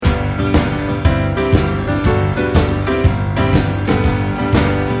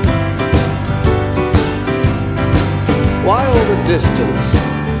distance.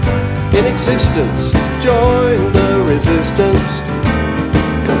 In existence, join the resistance.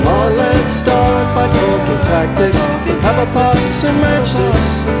 Come on, let's start by talking tactics. Have a pass and match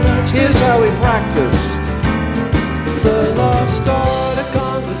this. Here's how we practice. The lost art of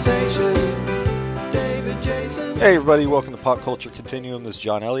conversation. David Jason. Hey everybody, welcome to Pop Culture Continuum. This is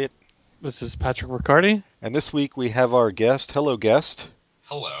John Elliott. This is Patrick Riccardi. And this week we have our guest. Hello, guest.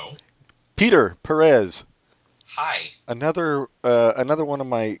 Hello. Peter Perez. Hi. Another one of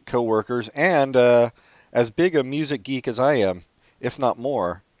my coworkers, and as big a music geek as I am, if not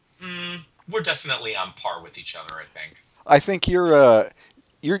more. We're definitely on par with each other, I think. I think you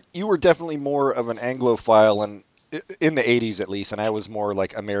were definitely more of an Anglophile, and in the 80s at least, and I was more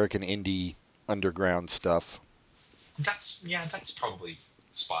like American indie underground stuff. That's probably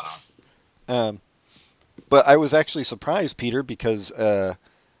spot on. But I was actually surprised, Peter, because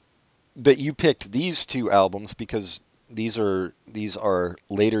that you picked these two albums, because these are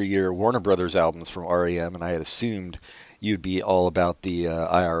later year Warner Brothers albums from REM, and I had assumed you'd be all about the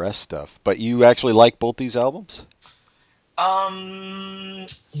IRS stuff. But you actually like both these albums?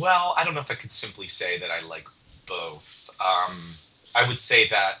 Well, I don't know if I could simply say that I like both. I would say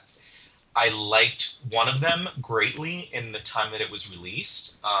that I liked one of them greatly in the time that it was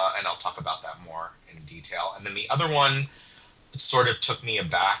released, and I'll talk about that more in detail. And then the other one sort of took me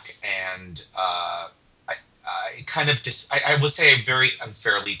aback, and I would say I very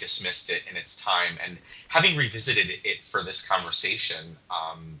unfairly dismissed it in its time. And having revisited it for this conversation,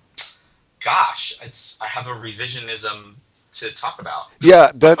 I have a revisionism to talk about.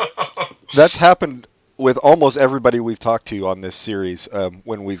 Yeah, that's happened with almost everybody we've talked to on this series,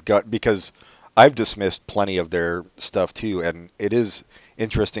 because I've dismissed plenty of their stuff too, and it is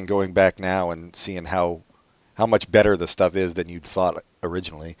interesting going back now and seeing how much better the stuff is than you'd thought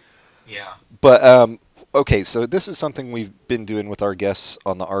originally. Yeah. But okay, so this is something we've been doing with our guests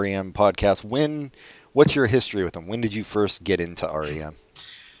on the REM podcast. What's your history with them? When did you first get into REM?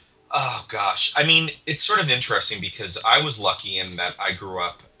 Oh, gosh. I mean, it's sort of interesting because I was lucky in that I grew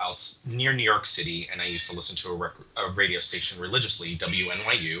up out near New York City, and I used to listen to a radio station religiously,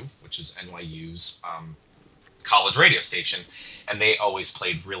 WNYU, which is NYU's college radio station, and they always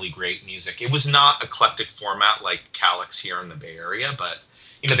played really great music. It was not eclectic format like Calix here in the Bay Area, but,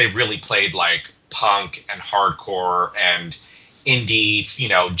 they really played like punk and hardcore and indie,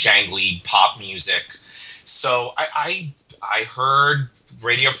 jangly pop music. So I heard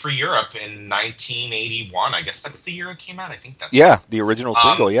Radio Free Europe in 1981. I guess that's the year it came out. I think that's right. The original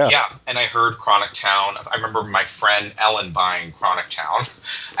single. Yeah. Yeah, and I heard Chronic Town. I remember my friend Ellen buying Chronic Town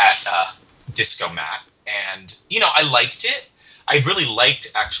at Disco Mat, and I liked it. I really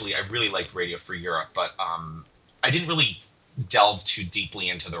liked Radio Free Europe, but I didn't really delve too deeply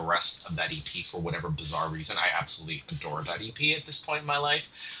into the rest of that EP for whatever bizarre reason. I absolutely adore that EP at this point in my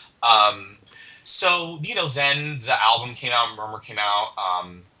life. So, then the album came out, Murmur came out,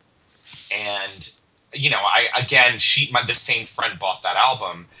 and, the same friend bought that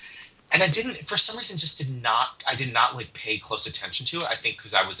album, and I didn't, for some reason, I did not like pay close attention to it. I think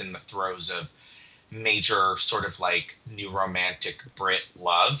because I was in the throes of major sort of like new romantic Brit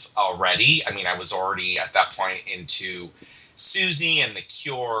love already. I mean, I was already at that point into Susie and The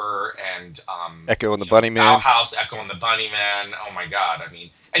Cure and Echo and the Bunnymen. Bauhaus, Echo and the Bunnymen. Oh my God! I mean,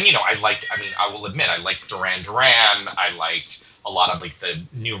 and I will admit, I liked Duran Duran. I liked a lot of like the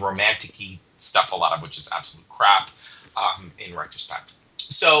new romantic-y stuff, a lot of which is absolute crap in retrospect.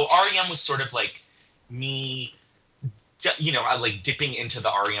 So REM was sort of like me, I like dipping into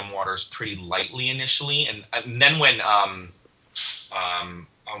the REM waters pretty lightly initially, and then when oh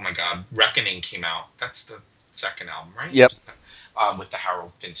my God, Reckoning came out. That's the second album, right? Yep. With the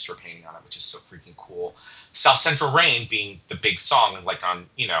Harold Finster painting on it, which is so freaking cool. South Central Rain being the big song, like on,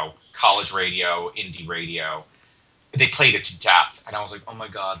 college radio, indie radio. They played it to death, and I was like, oh my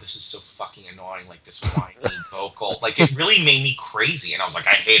God, this is so fucking annoying, like this whiny vocal. Like, it really made me crazy, and I was like,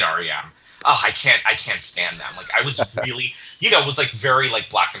 I hate REM. Oh, I can't stand them. Like, I was really, it was like very like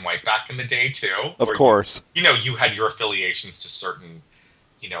black and white back in the day too. Of course. You had your affiliations to certain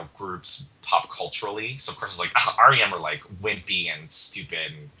groups pop culturally. So of course it's like REM are like wimpy and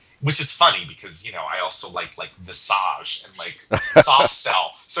stupid, which is funny because I also like Visage and like Soft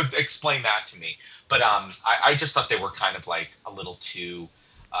Cell. So explain that to me. But I just thought they were kind of like a little too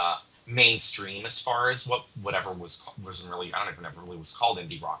mainstream as far as whatever wasn't really, I don't even know if it really was called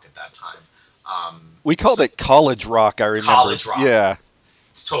indie rock at that time. We called it college rock. I remember. College rock. Yeah.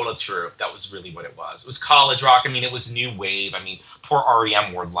 It's totally true. That was really what it was. It was college rock. I mean, it was new wave. I mean, poor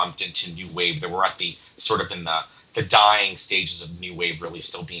REM were lumped into new wave. They were at the sort of in the dying stages of new wave, really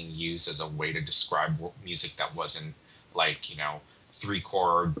still being used as a way to describe music that wasn't like,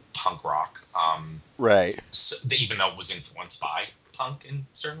 3-chord punk rock. Right. So, even though it was influenced by punk in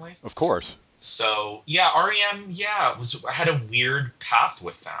certain ways. Of course. So yeah, REM, I had a weird path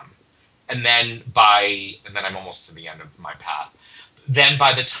with them. And then I'm almost to the end of my path. Then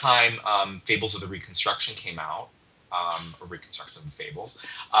by the time Fables of the Reconstruction came out, or Reconstruction of the Fables,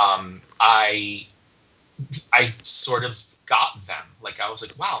 I sort of got them. Like, I was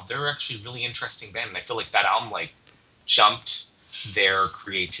like, wow, they're actually a really interesting band. And I feel like that album, like, jumped their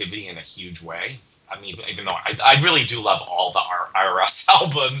creativity in a huge way. I mean, even though I really do love all the IRS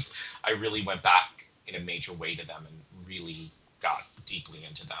albums, I really went back in a major way to them and really got deeply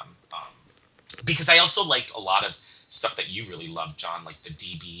into them. Because I also liked a lot of stuff that you really loved, John, like the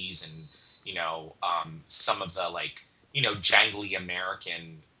DBs and, some of the, like, jangly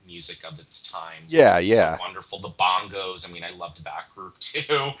American music of its time. Yeah, was yeah. So wonderful. The Bongos, I mean, I loved that group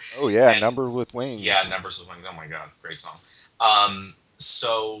too. Oh, yeah, And- Number with Wings. Yeah, Numbers with Wings. Oh my god, great song.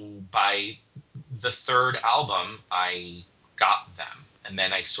 So by the third album, I got them, and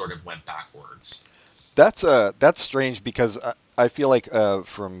then I sort of went backwards. That's strange because I feel like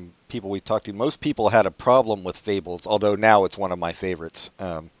from people we talked to, most people had a problem with Fables, although now it's one of my favorites.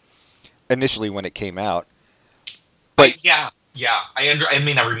 Initially when it came out. But yeah, I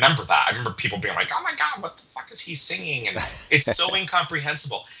remember that. I remember people being like, "Oh my god, what the fuck is he singing?" And it's so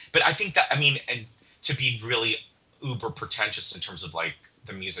incomprehensible. But I think that, and to be really uber pretentious in terms of like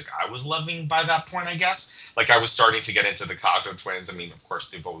the music I was loving by that point, I guess. Like, I was starting to get into the Cocteau Twins. I mean, of course,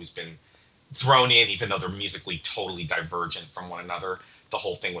 they've always been thrown in, even though they're musically totally divergent from one another. The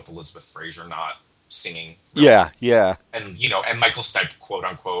whole thing with Elizabeth Fraser not singing. Really. Yeah. And, and Michael Stipe, quote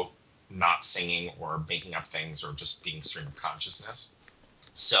unquote, not singing or making up things or just being stream of consciousness.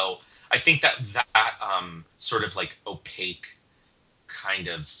 So I think that sort of like opaque kind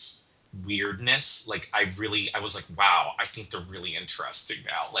of weirdness, like I was like, wow, I think they're really interesting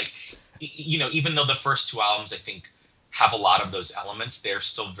now. Like, even though the first two albums I think have a lot of those elements, they're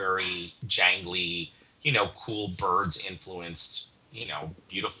still very jangly, cool Birds influenced,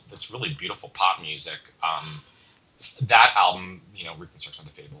 beautiful, that's really beautiful pop music. That album, Reconstruction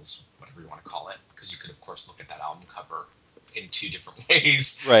of the Fables, whatever you want to call it, because you could of course look at that album cover in two different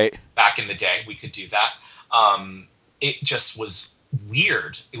ways. Right. Back in the day, we could do that. It just was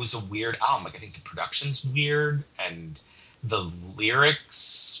weird. It was a weird album. Like, I think the production's weird, and the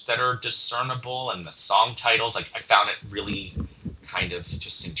lyrics that are discernible, and the song titles, like, I found it really kind of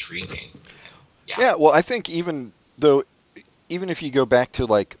just intriguing. Yeah, well, I think even if you go back to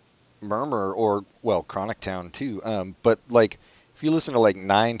like Murmur or, well, Chronic Town too, but like if you listen to like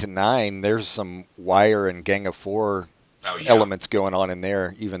 9 to 9, there's some Wire and Gang of Four elements going on in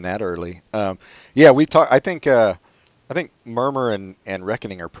there, even that early. I think Murmur and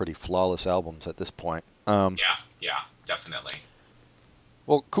Reckoning are pretty flawless albums at this point. Yeah, definitely.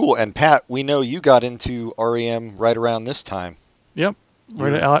 Well, cool. And Pat, we know you got into REM right around this time. Yep.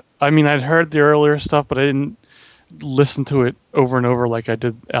 Right out. I mean, I'd heard the earlier stuff, but I didn't listen to it over and over like I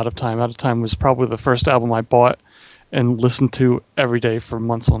did Out of Time. Out of Time was probably the first album I bought and listened to every day for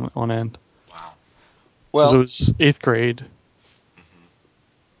months on end. Wow. Well, it was 8th grade.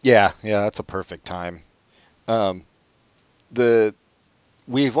 Yeah, that's a perfect time.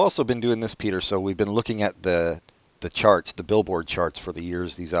 We've also been doing this, Peter, so we've been looking at the charts, the Billboard charts for the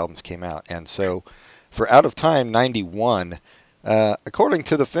years these albums came out. And so for Out of Time 91, according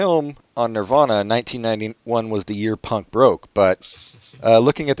to the film on Nirvana, 1991 was the year punk broke, but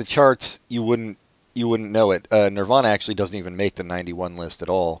looking at the charts, you wouldn't know it. Nirvana actually doesn't even make the 91 list at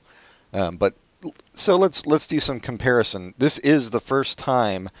all. But so let's do some comparison. This is the first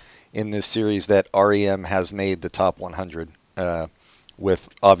time in this series that REM has made the top 100, with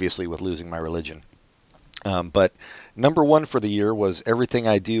Losing My Religion. But number one for the year was Everything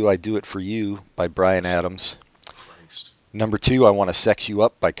I Do It For You by Bryan Adams. Christ. Number two, I Want to Sex You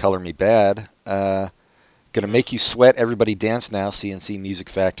Up by Color Me Bad. Gonna Make You Sweat, Everybody Dance Now, CNC Music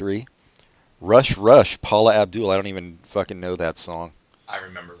Factory. Rush Rush, Paula Abdul. I don't even fucking know that song. I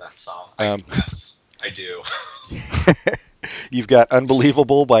remember that song. Yes, I do. You've got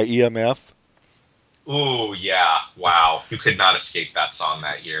Unbelievable by EMF. Ooh, yeah. Wow. You could not escape that song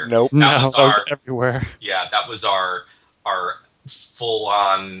that year. Nope. That was everywhere. Yeah, that was our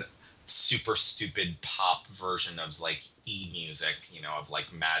full-on super stupid pop version of like E-music, of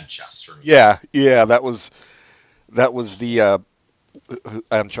like Manchester music. Yeah, that was the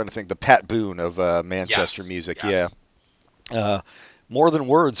I'm trying to think, the Pat Boone of Manchester music. Yes. Yeah. More Than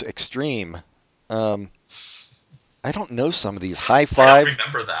Words, Extreme. I don't know some of these. High Five. I don't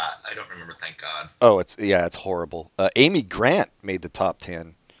remember that. I don't remember, thank God. Oh, it's horrible. Amy Grant made the top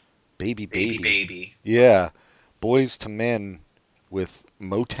 10. Baby. Baby. Yeah. Boys to Men with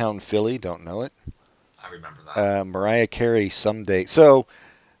Motown Philly. Don't know it. I remember that. Mariah Carey, Someday. So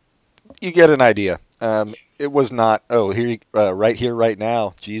you get an idea. It was not. Oh, right here, right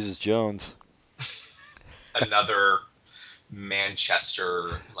now. Jesus Jones. Another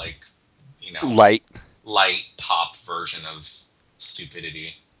Manchester, like, Light pop version of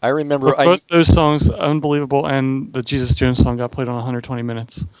Stupidity. I remember. Both those songs, unbelievable, and the Jesus Jones song got played on 120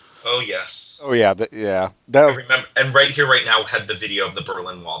 Minutes. Oh yes. Oh yeah, yeah. I remember, and right here, right now, had the video of the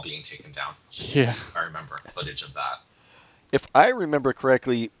Berlin Wall being taken down. Yeah. I remember footage of that. If I remember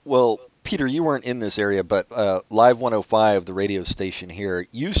correctly, well, Peter, you weren't in this area, but Live 105, the radio station here,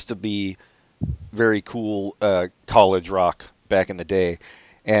 used to be very cool college rock back in the day.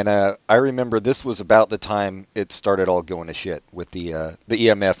 And I remember this was about the time it started all going to shit with the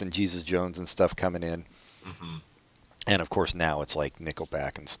EMF and Jesus Jones and stuff coming in. Mm-hmm. And of course now it's like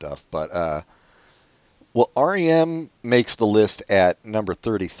Nickelback and stuff. But well, REM makes the list at number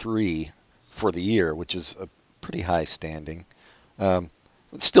 33 for the year, which is a pretty high standing.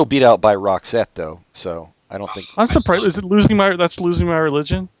 It's still beat out by Roxette though, so I don't think. I'm surprised. Is it Losing My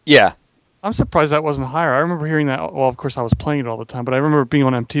Religion? Yeah. I'm surprised that wasn't higher. I remember hearing that. Well, of course, I was playing it all the time, but I remember being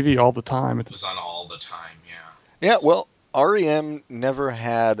on MTV all the time. It was on all the time, yeah. Yeah, well, REM never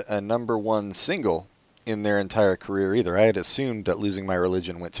had a number one single in their entire career either. I had assumed that Losing My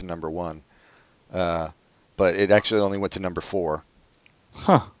Religion went to number one, but it actually only went to number 4.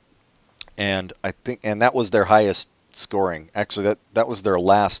 Huh. And I think, and that was their highest scoring. Actually, that was their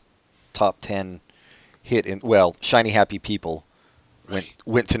last top 10 hit. Well, Shiny Happy People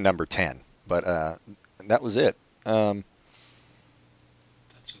went to number 10. But that was it. That's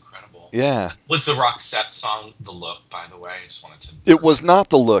incredible. Yeah. Was the Roxette song The Look, by the way? I just wanted to... It was not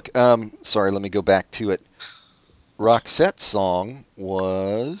The Look. Sorry, let me go back to it. Roxette's song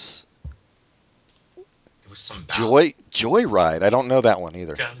was... It was some... Joyride. I don't know that one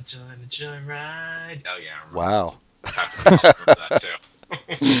either. Gonna join the joyride. Oh, yeah. I Wow. remember that, too.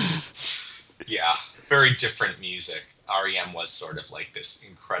 Yeah. Very different music. REM was sort of like this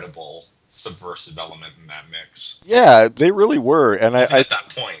incredible subversive element in that mix. Yeah, they really were, and Even at that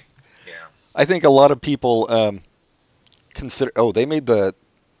point, yeah. I think a lot of people consider. Oh, they made the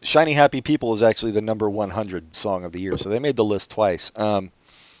 "Shiny Happy People" is actually the number 100 song of the year, so they made the list twice.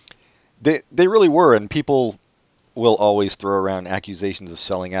 They really were, and people will always throw around accusations of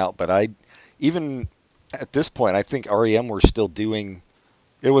selling out, but even at this point, I think REM were still doing.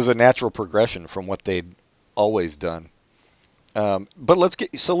 It was a natural progression from what they'd always done. But let's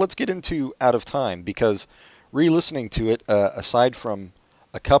get into Out of Time, because re-listening to it, aside from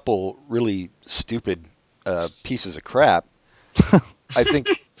a couple really stupid pieces of crap, I think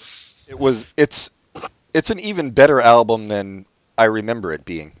it's an even better album than I remember it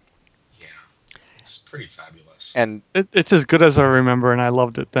being. Yeah, it's pretty fabulous. And it's as good as I remember, and I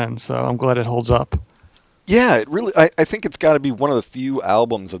loved it then, so I'm glad it holds up. Yeah, it really. I think it's got to be one of the few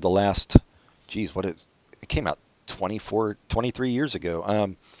albums of the last. Geez, it came out 23 years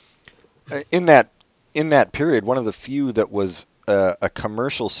ago. In that period, one of the few that was a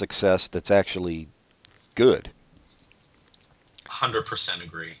commercial success that's actually good. 100%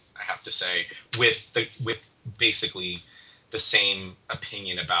 agree. I have to say, with basically the same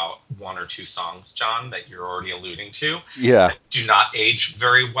opinion about one or two songs, John, that you're already alluding to. Yeah. That do not age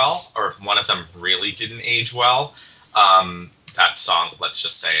very well, or one of them really didn't age well. That song, let's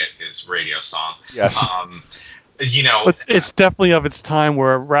just say it, is Radio Song. Yes. But it's definitely of its time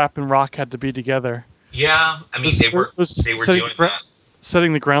where rap and rock had to be together. Yeah, I mean, they were doing that.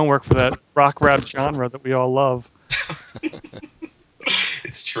 Setting the groundwork for that rock rap genre that we all love.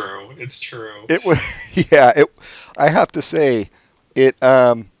 It's true. It's true. It was, yeah. I have to say, it.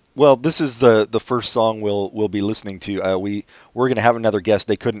 Well, this is the first song we'll be listening to. We're gonna have another guest.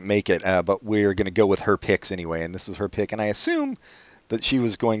 They couldn't make it, but we're gonna go with her picks anyway. And this is her pick. And I assume that she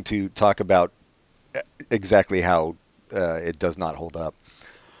was going to talk about exactly how it does not hold up.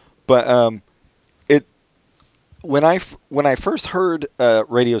 But when I first heard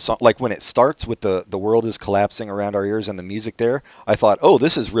Radio Song, like when it starts with the world is collapsing around our ears and the music there, I thought, oh,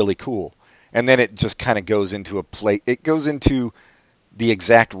 this is really cool. And then it just kind of goes into it goes into the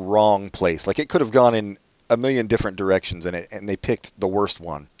exact wrong place. Like it could have gone in a million different directions, and they picked the worst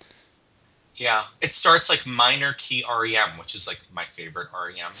one. Yeah, it starts like minor key REM, which is like my favorite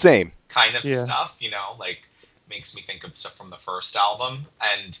REM. Same kind of stuff, like makes me think of stuff from the first album.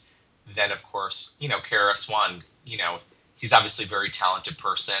 And then, of course, KRS-One, he's obviously a very talented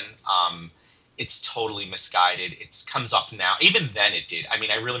person. It's totally misguided. It comes off now. Even then it did. I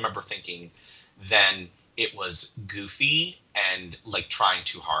mean, I really remember thinking then it was goofy and like trying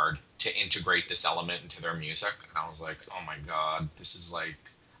too hard to integrate this element into their music, and I was like, oh my god, this is like,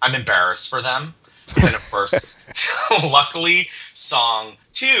 I'm embarrassed for them. But then of course, luckily, song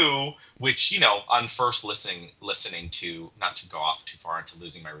 2, which, you know, on first listening to, not to go off too far into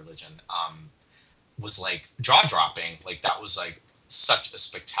Losing My Religion, was like jaw dropping. Like that was like such a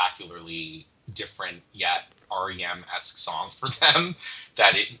spectacularly different yet REM-esque song for them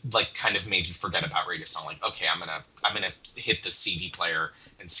that it like kind of made you forget about Radio Song. Like, okay, I'm gonna hit the CD player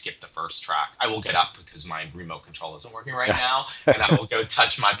and skip the first track. I will get up because my remote control isn't working right now, and I will go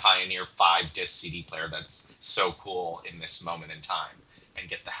touch my Pioneer 5-disc CD player that's so cool in this moment in time and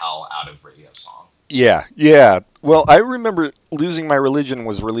get the hell out of Radio Song. Yeah. Well, I remember Losing My Religion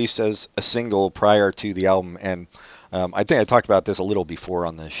was released as a single prior to the album, and I think I talked about this a little before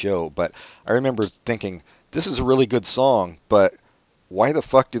on the show, but I remember thinking, this is a really good song, but why the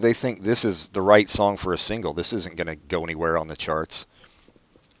fuck do they think this is the right song for a single? This isn't going to go anywhere on the charts.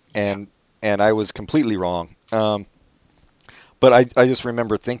 And I was completely wrong. But I just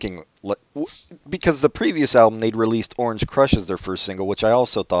remember thinking, because the previous album they'd released Orange Crush as their first single, which I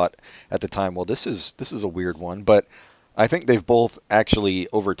also thought at the time, well, this is a weird one. But I think they've both actually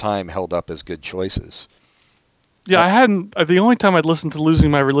over time held up as good choices. Yeah, I hadn't. The only time I'd listened to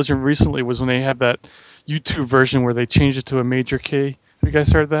Losing My Religion recently was when they had that YouTube version where they changed it to a major key. Have you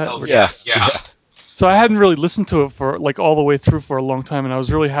guys heard that? Oh, yeah. So I hadn't really listened to it for like all the way through for a long time, and I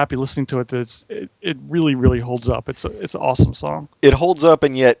was really happy listening to it. That it really, really holds up. It's an awesome song. It holds up,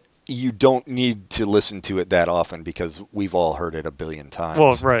 and yet you don't need to listen to it that often because we've all heard it a billion times.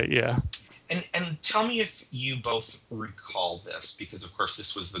 Well, right, yeah. And tell me if you both recall this, because of course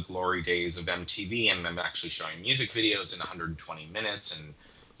this was the glory days of MTV, and I'm actually showing music videos in 120 minutes, and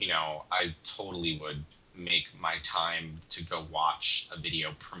you know, I totally would make my time to go watch a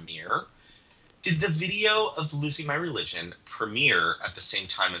video premiere. Did the video of Losing My Religion premiere at the same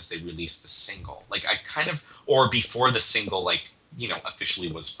time as they released the single? Like I kind of, or before the single, like, you know,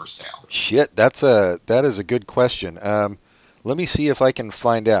 officially was for sale? Shit, that is a good question. Let me see if I can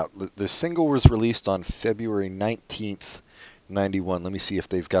find out. The single was released on February 19th, 91. Let me see if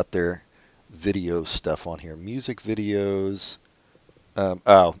they've got their video stuff on here. Music videos.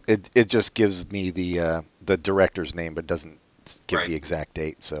 It just gives me the director's name, but doesn't give the exact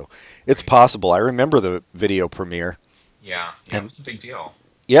date. So it's possible. I remember the video premiere. Yeah, it was a big deal.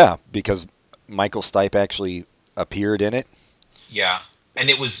 Yeah, because Michael Stipe actually appeared in it. Yeah, and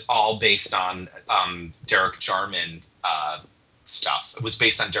it was all based on Derek Jarman stuff. It was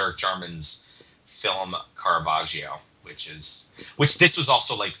based on Derek Jarman's film Caravaggio, which this was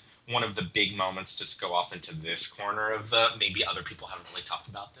also like one of the big moments, just go off into this corner of the, maybe other people haven't really talked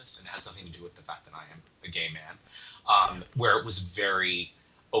about this, and it has nothing to do with the fact that I am a gay man, where it was very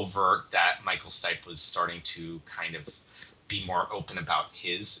overt that Michael Stipe was starting to kind of be more open about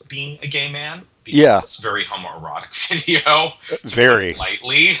his being a gay man, because it's very homoerotic video, very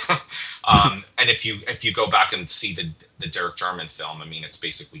lightly. And if you go back and see the Derek Jarman film, I mean, it's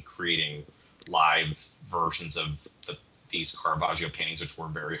basically creating live versions of these Caravaggio paintings, which were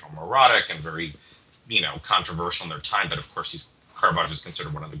very homoerotic and very, you know, controversial in their time. But of course, Caravaggio is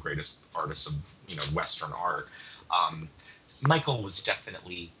considered one of the greatest artists of, you know, Western art. Michael was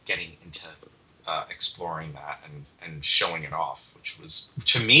definitely getting into exploring that and showing it off, which was,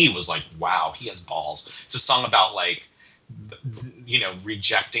 to me, was like, wow, he has balls. It's a song about like, you know,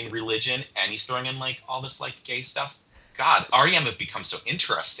 rejecting religion, and he's throwing in like all this like gay stuff. God, REM have become so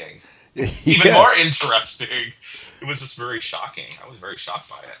interesting. Even more interesting. It was just very shocking. I was very shocked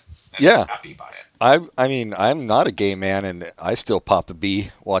by it. And happy by it. I mean, I'm not a gay man, and I still popped a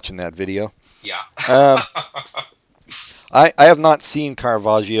bee watching that video. Yeah. I have not seen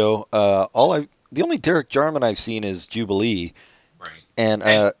Caravaggio. The only Derek Jarman I've seen is Jubilee. Right. And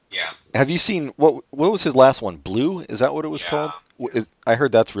have you seen what was his last one? Blue? Is that what it was called? I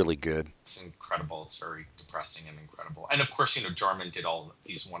heard that's really good. It's incredible. It's very depressing and incredible. And of course, you know, Jarman did all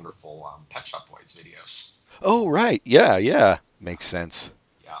these wonderful Pet Shop Boys videos. Oh right, yeah, makes sense.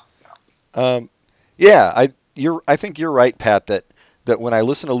 Yeah. I think you're right, Pat. That when I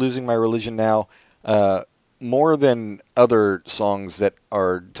listen to Losing My Religion now, more than other songs that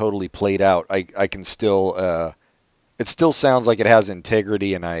are totally played out, I can still it still sounds like it has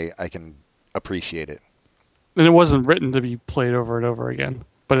integrity, and I can appreciate it. And it wasn't written to be played over and over again,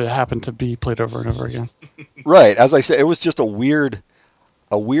 but it happened to be played over and over again. Right, as I said, it was just a weird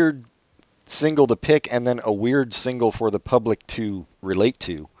single to pick, and then a weird single for the public to relate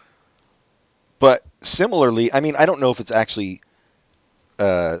to. But similarly, I mean, I don't know if it's actually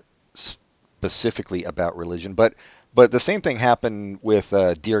specifically about religion, but the same thing happened with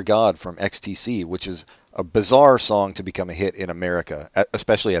Dear God from XTC, which is a bizarre song to become a hit in America,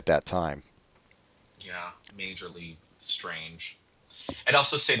 especially at that time. Yeah, majorly strange. I'd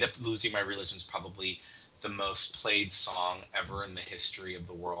also say that Losing My Religion is probably the most played song ever in the history of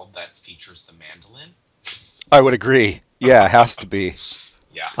the world that features the mandolin. I would agree. Yeah, it has to be.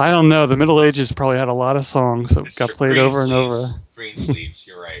 Yeah. I don't know. The Middle Ages probably had a lot of songs that It's got true. played Green over and over. Sleeves. Green Sleeves,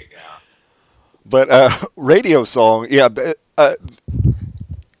 you're right, yeah. But radio song, yeah, I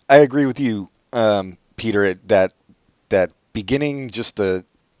agree with you, Peter. That beginning, just the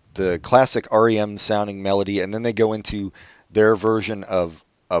classic REM sounding melody, and then they go into their version of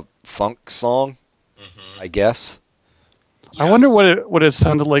a funk song, I guess. I wonder Yes. what it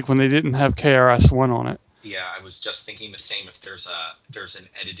sounded like when they didn't have KRS-One on it. Yeah, I was just thinking the same. If there's an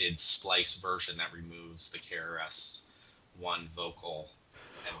edited splice version that removes the KRS-One vocal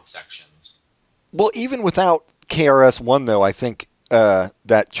and sections. Well, even without KRS-One, though, I think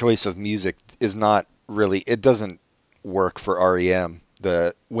that choice of music is not really. It doesn't work for REM.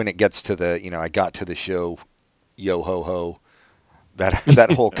 When it gets to the, I got to the show, yo ho ho,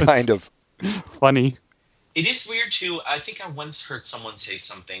 that whole kind of. Funny. It is weird too. I think I once heard someone say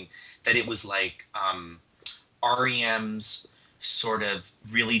something that it was like REM's sort of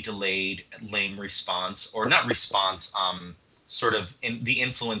really delayed, lame response, or not response, sort of the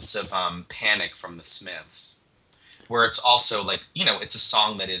influence of Panic from the Smiths, where it's also like, it's a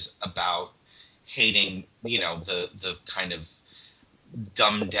song that is about hating, the kind of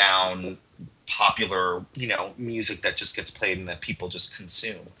dumbed down popular, music that just gets played and that people just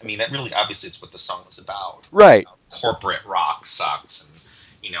consume. I mean, that really, obviously, it's what the song is about. Right. About corporate rock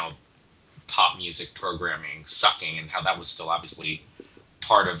sucks, and pop music programming sucking, and how that was still obviously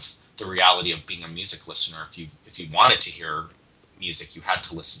part of the reality of being a music listener. If you wanted to hear music, you had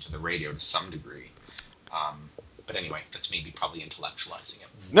to listen to the radio to some degree. But anyway, that's maybe probably intellectualizing it.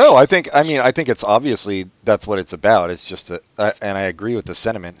 No, I think it's obviously that's what it's about. It's just and I agree with the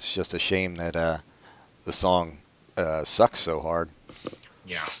sentiment. It's just a shame that the song sucks so hard.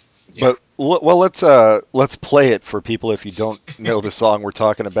 Yeah. But well, let's play it for people if you don't know the song we're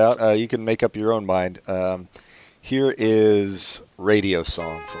talking about. You can make up your own mind. Here is Radio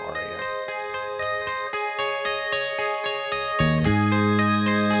Song from REM.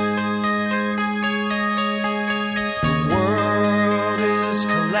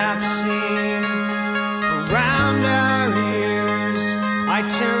 Collapsing around our ears. I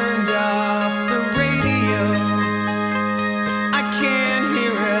turned up the radio, but I can't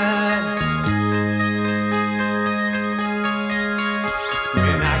hear it.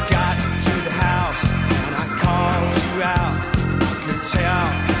 When I got to the house and I called you out, I could tell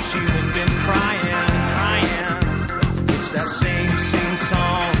that you had been crying. It's that same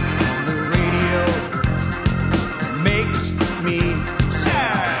song on the radio that makes me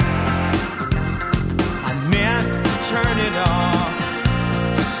sad. I meant to turn it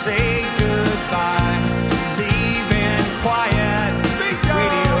off, to say goodbye, to leave in quiet.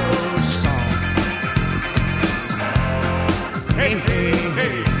 Radio song. Hey, hey,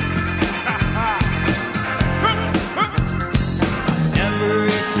 hey.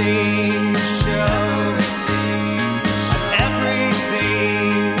 Everything to show,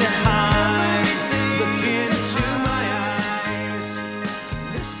 everything to hide. Look into my eyes.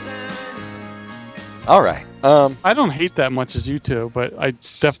 Listen. All right. I don't hate that much as you two, but I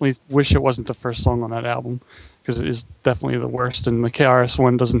definitely wish it wasn't the first song on that album, because it is definitely the worst, and the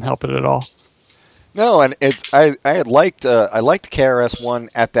KRS-One doesn't help it at all. No, and I liked KRS-One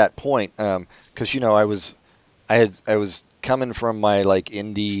at that point, because I was coming from my like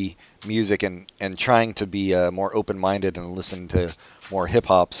indie music and trying to be more open-minded and listen to more hip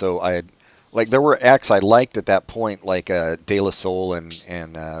hop. So there were acts I liked at that point, like De La Soul and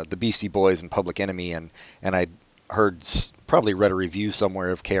the Beastie Boys and Public Enemy, and I probably read a review somewhere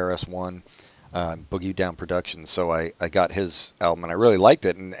of KRS-One, Boogie Down Productions. So I got his album and I really liked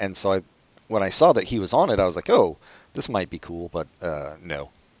it, and so when I saw that he was on it, I was like, oh, this might be cool, but no.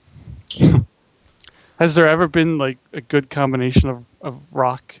 Has there ever been like a good combination of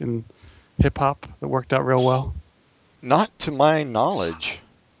rock and hip hop that worked out real well? Not to my knowledge.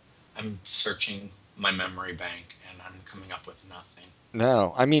 I'm searching my memory bank and I'm coming up with nothing.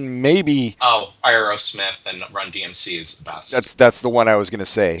 No, I mean maybe. Oh, Aerosmith and Run DMC is the best. That's the one I was gonna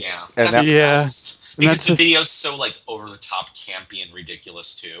say. Yeah, and that's the Yeah. best. Because the video's so like over the top, campy, and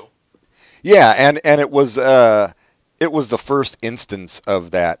ridiculous too. Yeah, and it was the first instance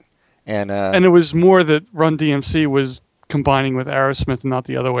of that, and it was more that Run DMC was combining with Aerosmith and not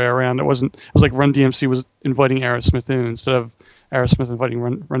the other way around. It was like Run DMC was inviting Aerosmith in instead of Aerosmith inviting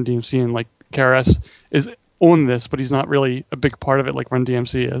Run DMC in. Like KRS is on this, but he's not really a big part of it like Run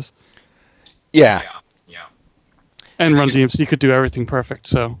DMC is. yeah. And Run DMC could do everything perfect,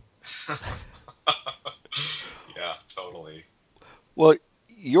 so. Yeah, totally. Well,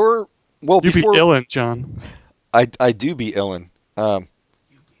 you beat Illin, John. I do beat Illin. Anyway,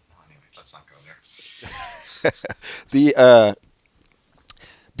 let's not go there.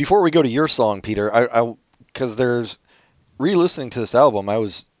 Before we go to your song, Peter, because there's re-listening to this album, I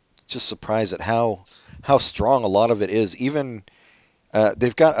was just surprised at how strong a lot of it is. Even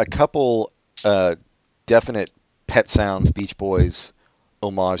they've got a couple definite Pet Sounds, Beach Boys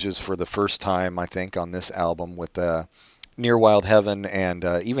homages for the first time, I think, on this album with Near Wild Heaven and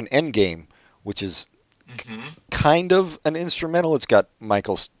even Endgame, which is kind of an instrumental. It's got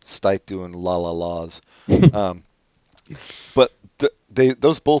Michael Stipe doing La La La's. But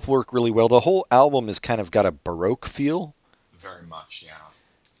those both work really well. The whole album has kind of got a Baroque feel. Very much,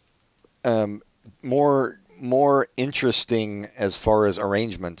 yeah. More interesting as far as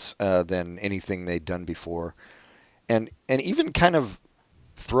arrangements than anything they'd done before. And even kind of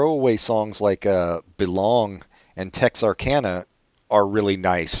throwaway songs like Belong and Texarkana are really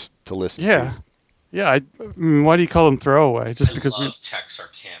nice to listen to. Yeah, I mean, why do you call them throwaway? Just because I love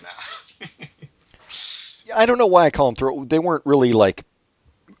Texarkana. I don't know why I call them throwaway. They weren't really like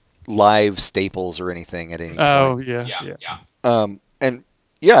live staples or anything at any point. Oh, yeah. And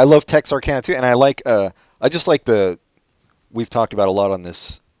yeah, I love Texarkana too, and I like I just like we've talked about a lot on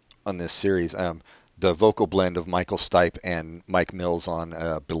this series. The vocal blend of Michael Stipe and Mike Mills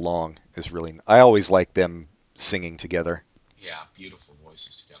on Belong is really. I always like them singing together. Yeah, beautiful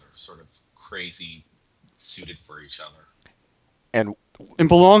voices together, sort of crazy, suited for each other. And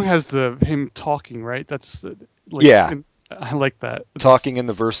Belong has him talking, right? That's I like that. Talking in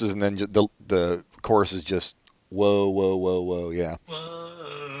the verses, and then the chorus is just whoa, whoa, whoa, whoa, yeah.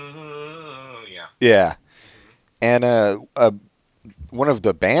 Whoa, yeah. Yeah, and one of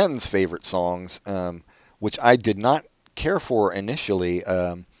the band's favorite songs, which I did not care for initially,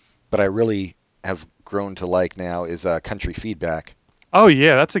 but I really have grown to like now, is Country Feedback. Oh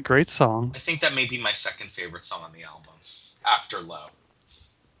yeah, that's a great song. I think that may be my second favorite song on the album, after Low.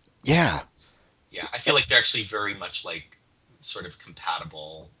 Yeah. Yeah, I feel like they're actually very much like sort of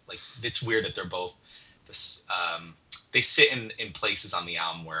compatible. Like it's weird that they're both this. They sit in places on the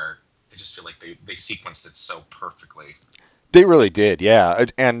album where I just feel like they sequenced it so perfectly. They really did, yeah.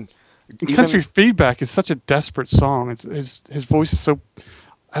 And Country Feedback is such a desperate song. His voice is so,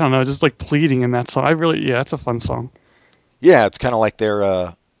 I don't know, just like pleading in that song. It's a fun song. Yeah, it's kind of like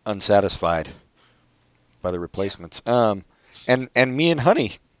they're unsatisfied by the replacements. And Me and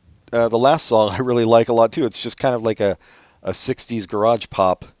Honey, the last song I really like a lot too. It's just kind of like a 60s garage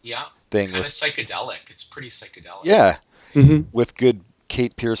pop thing. Kind of psychedelic. It's pretty psychedelic. Yeah, with good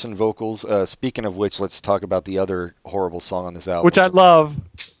Kate Pearson vocals. Speaking of which, let's talk about the other horrible song on this album. Which I love.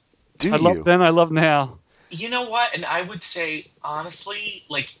 I love then, I love now. You know what? And I would say, honestly,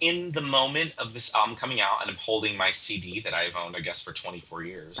 like in the moment of this album coming out, and I'm holding my CD that I've owned, I guess, for 24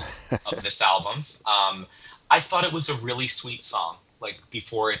 years of this album, I thought it was a really sweet song, like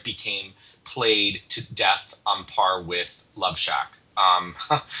before it became played to death on par with Love Shack.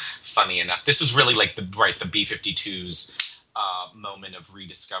 Funny enough, this was really like the B-52's moment of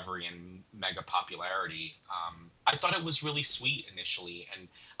rediscovery and mega popularity. I thought it was really sweet initially, and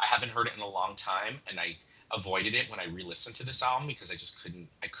I haven't heard it in a long time, and I avoided it when I re-listened to this album because I just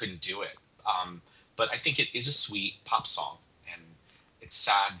couldn't do it. But I think it is a sweet pop song, and it's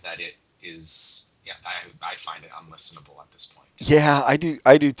sad that it is. Yeah, I find it unlistenable at this point. Yeah,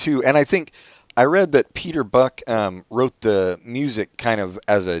 I do too, and I think I read that Peter Buck wrote the music kind of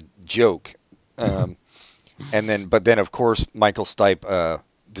as a joke, but then of course Michael Stipe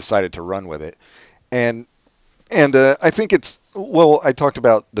decided to run with it, and I think I talked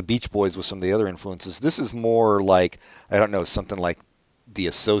about the Beach Boys with some of the other influences. This is more like, I don't know, something like the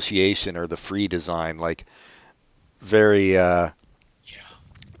Association or the Free Design, like very.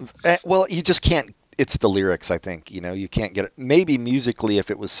 Well, you just can't. It's the lyrics, I think. You can't get it. Maybe musically,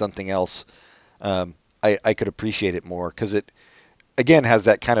 if it was something else, I could appreciate it more because it, again, has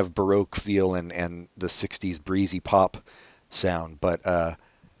that kind of Baroque feel and the '60s breezy pop sound. But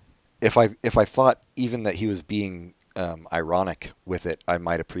if I thought even that he was being ironic with it, I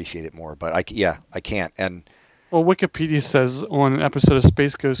might appreciate it more. But I can't. And well, Wikipedia says on an episode of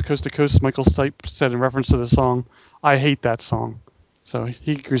Space Ghost Coast to Coast, Michael Stipe said in reference to the song, "I hate that song." So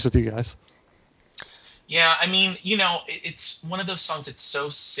he agrees with you guys. Yeah, I mean, it's one of those songs. It's so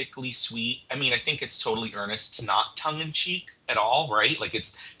sickly sweet. I mean, I think it's totally earnest. It's not tongue in cheek at all, right? Like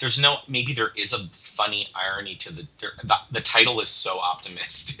maybe there is a funny irony to the title is so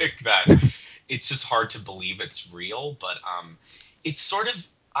optimistic that it's just hard to believe it's real. But it's sort of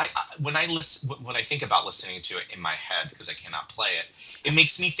when I listen, when I think about listening to it in my head, because I cannot play it, it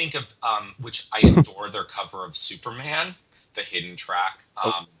makes me think of which I adore their cover of Superman, the hidden track.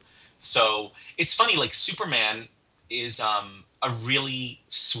 So it's funny, like Superman is a really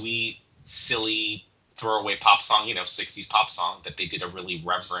sweet, silly throwaway pop song, 60s pop song that they did a really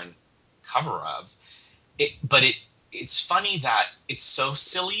reverent cover of. It's funny that it's so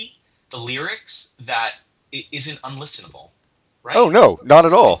silly, the lyrics, that it isn't unlistenable, right? Oh no, not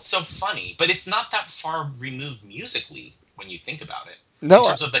at all. It's so funny, but it's not that far removed musically when you think about it, in No,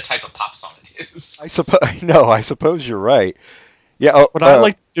 terms of the type of pop song it is. I suppose no, I suppose you're right. Yeah. Oh, What I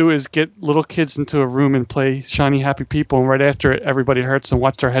like to do is get little kids into a room and play Shiny Happy People, and right after it, everybody hurts and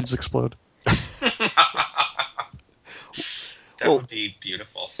watch their heads explode. That would be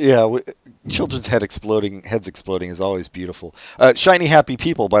beautiful. Yeah, children's heads exploding is always beautiful. Shiny Happy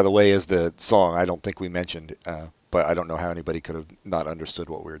People, by the way, is the song I don't think we mentioned, but I don't know how anybody could have not understood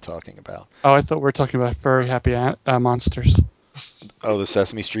what we were talking about. Oh, I thought we were talking about furry happy monsters. Oh, the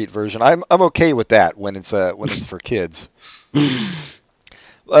Sesame Street version. I'm okay with that when it's for kids.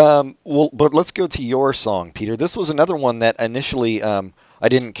 Well, but let's go to your song, Peter. This was another one that initially I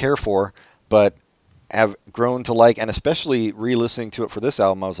didn't care for, but have grown to like, and especially re-listening to it for this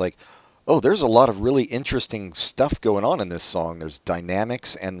album, I was like, oh, there's a lot of really interesting stuff going on in this song. There's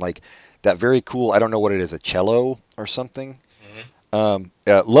dynamics and like that very cool, I don't know what it is, a cello or something.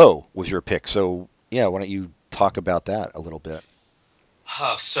 Low was your pick, so yeah, why don't you talk about that a little bit?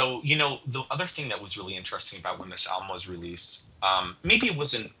 So, the other thing that was really interesting about when this album was released, maybe it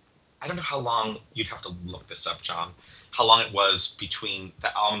wasn't, I don't know how long, you'd have to look this up, John, how long it was between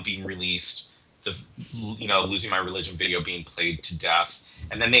the album being released, the Losing My Religion video being played to death,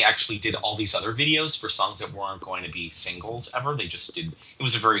 and then they actually did all these other videos for songs that weren't going to be singles ever. They just did, it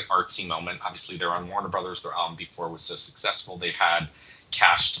was a very artsy moment. Obviously, they're on Warner Brothers. Their album before was so successful, they had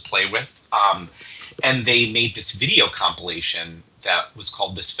cash to play with. And they made this video compilation that was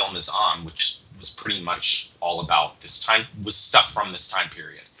called This Film Is On, which was pretty much all about this time, was stuff from this time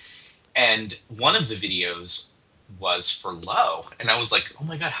period. And one of the videos was for Low, and I was like, oh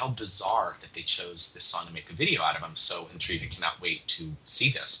my god, how bizarre that they chose this song to make a video out of. I'm so intrigued. I cannot wait to see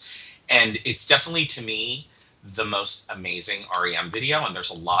this. And it's definitely, to me, the most amazing REM video, and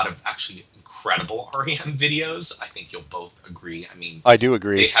there's a lot of actually incredible REM videos. I think you'll both agree. I mean, I do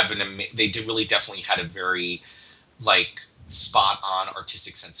agree. They have they did really definitely had a very like spot on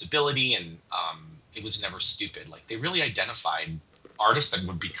artistic sensibility, and it was never stupid. Like they really identified artists that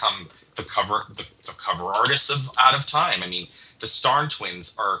would become the cover artists of Out of Time. I mean, the Starn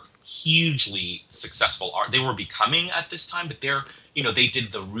Twins are hugely successful art. They were becoming at this time, but they did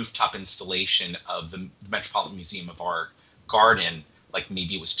the rooftop installation of the Metropolitan Museum of Art garden, like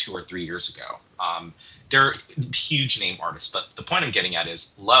maybe it was 2 or 3 years ago. They're huge name artists, but the point I'm getting at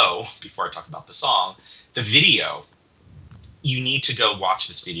is Low, before I talk about the song, the video, you need to go watch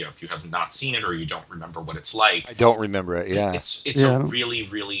this video if you have not seen it or you don't remember what it's like. I don't remember it, yeah. It's a really,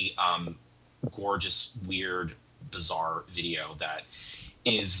 really gorgeous, weird, bizarre video that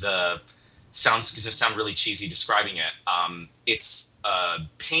is sounds going to sound really cheesy describing it. It's a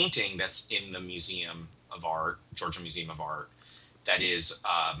painting that's in the Museum of Art, Georgia Museum of Art, that is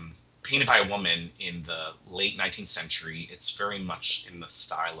painted by a woman in the late 19th century. It's very much in the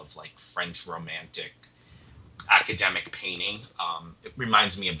style of like French Romantic academic painting. It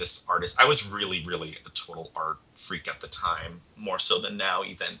reminds me of this artist. I was really, really a total art freak at the time, more so than now,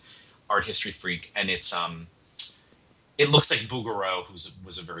 even art history freak. And it looks like Bouguereau, who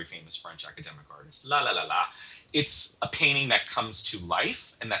was a very famous French academic artist. La la la la. It's a painting that comes to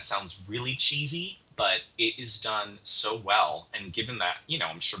life, and that sounds really cheesy, but it is done so well. And given that,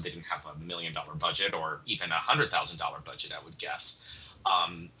 I'm sure they didn't have $1 million budget or even $100,000 budget, I would guess.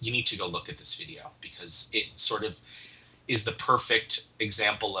 You need to go look at this video because it sort of is the perfect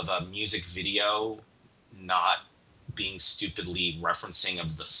example of a music video not being stupidly referencing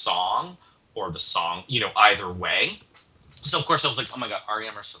of the song or the song, either way. So of course I was like, oh my god,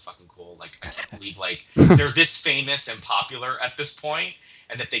 REM are so fucking cool. Like I can't believe like they're this famous and popular at this point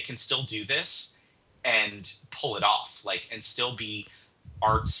and that they can still do this and pull it off, like, and still be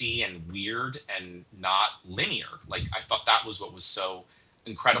artsy and weird and not linear. Like I thought that was what was so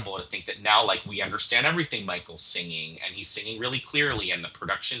incredible, to think that now like we understand everything Michael's singing, and he's singing really clearly, and the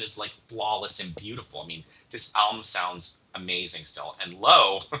production is like flawless and beautiful. I mean, this album sounds amazing still. And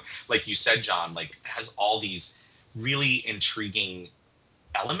Low, like you said, John, like has all these really intriguing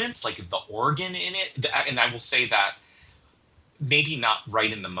elements, like the organ in it. And I will say that maybe not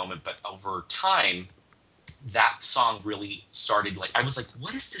right in the moment, but over time, that song really started, like, I was like,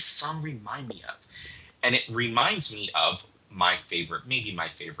 what does this song remind me of? And it reminds me of my favorite, maybe my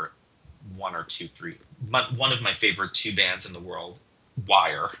favorite one or two, three, one of my favorite two bands in the world,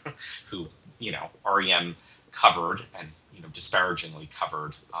 Wire, who, REM covered and, disparagingly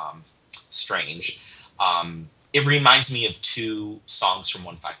covered Strange. It reminds me of two songs from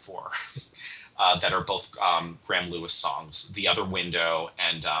 154 that are both Graham Lewis songs, The Other Window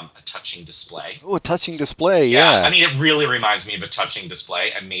and A Touching Display. Oh, A Touching Display, yeah. I mean, it really reminds me of A Touching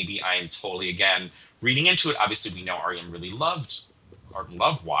Display, and maybe I am totally, again, reading into it. Obviously, we know REM really loved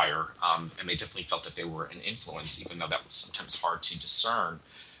Wire, and they definitely felt that they were an influence, even though that was sometimes hard to discern.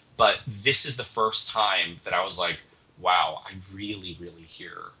 But this is the first time that I was like, wow, I really, really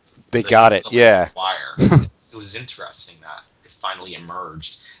hear they got it, yeah. Wire. It was interesting that it finally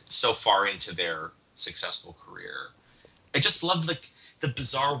emerged so far into their successful career. I just love the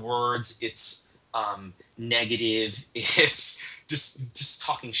bizarre words. It's negative. It's just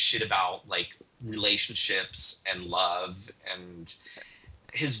talking shit about like relationships and love, and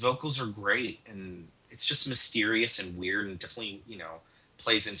his vocals are great, and it's just mysterious and weird, and definitely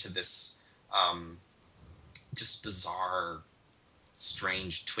plays into this just bizarre,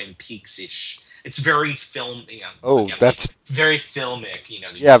 strange Twin Peaks-ish. It's very film. Again, that's very filmic.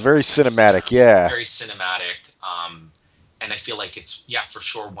 Yeah, very cinematic. Yeah, very cinematic. And I feel like it's for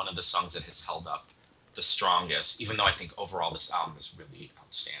sure one of the songs that has held up the strongest. Even though I think overall this album is really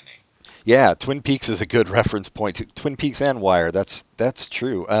outstanding. Yeah, Twin Peaks is a good reference point to Twin Peaks and Wire. That's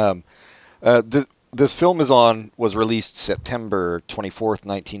true. This film was released September 24th,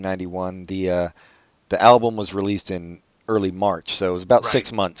 1991. The album was released in early March, so it was about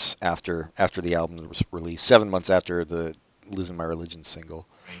 6 months after the album was released. 7 months after the Losing My Religion single.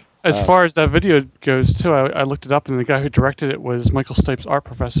 As far as that video goes, too, I looked it up, and the guy who directed it was Michael Stipe's art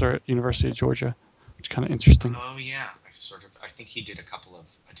professor at University of Georgia, which is kind of interesting. Oh yeah, I think he did a couple of.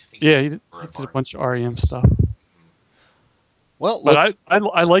 He did a bunch of REM stuff. Well, but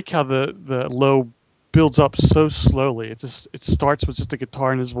I like how the low builds up so slowly. It starts with just a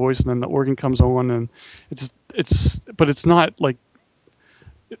guitar and his voice, and then the organ comes on, and but it's not like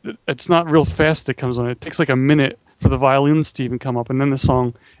it's not real fast. It comes on. It takes like a minute for the violins to even come up, and then the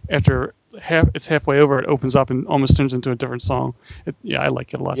song after it's halfway over, it opens up and almost turns into a different song. I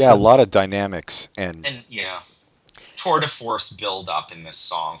like it a lot. Yeah, a lot of dynamics and tour de force build up in this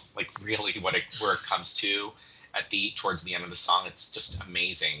song. Like really, where it comes to towards the end of the song, it's just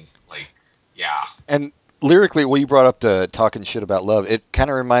amazing. Like. Yeah. And lyrically, you brought up the talking shit about love. It kind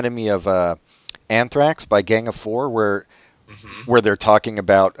of reminded me of Anthrax by Gang of Four, where they're talking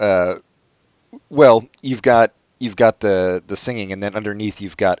about you've got the singing, and then underneath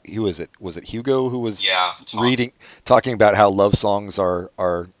you've got, who is it? Was it Hugo who was talking about how love songs are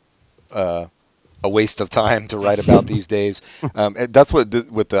a waste of time to write about these days. And that's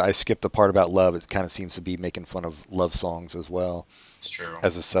what I skipped the part about love. It kind of seems to be making fun of love songs as well. It's true.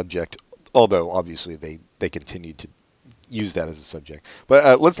 As a subject. Although, obviously, they continue to use that as a subject.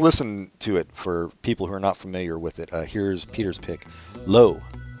 But let's listen to it for people who are not familiar with it. Here's Peter's pick, Low.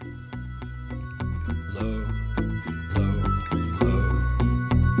 Low, low, low.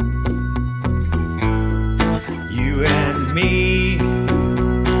 You and me,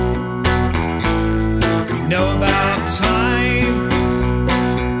 we know about time.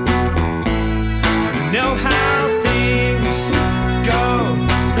 We know how things go.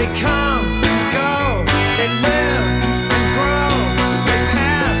 They come.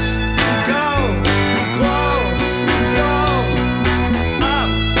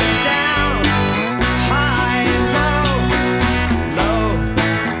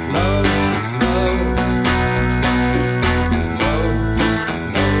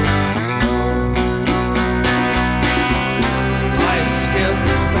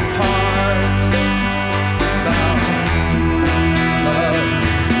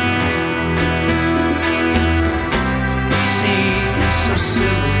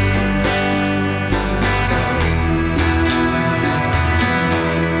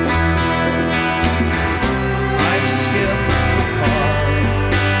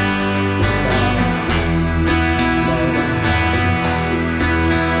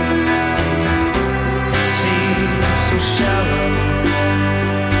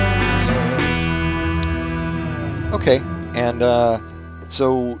 Okay, and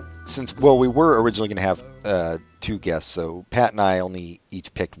so since we were originally going to have two guests, so Pat and I only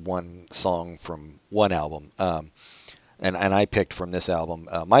each picked one song from one album, and I picked from this album.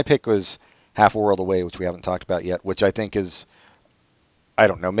 My pick was Half a World Away, which we haven't talked about yet, which I think is, I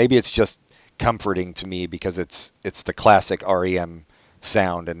don't know, maybe it's just comforting to me because it's the classic REM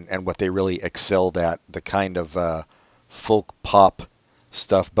sound and what they really excelled at, the kind of folk pop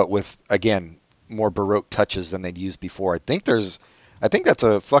stuff, but with, again, more Baroque touches than they'd used before. I think that's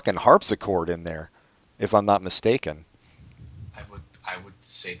a fucking harpsichord in there, if I'm not mistaken. I would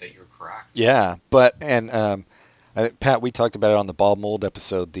say that you're correct. Yeah, but Pat, we talked about it on the Bob Mould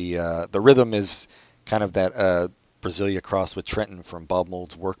episode. The rhythm is kind of that Brasilia crossed with Trenton from Bob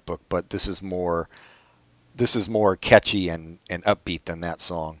Mould's workbook, but this is more catchy and upbeat than that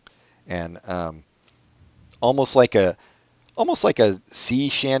song, and almost like a sea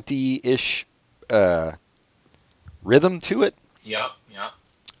shanty-ish rhythm to it. Yep.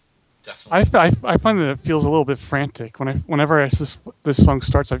 Definitely. I find that it feels a little bit frantic whenever this song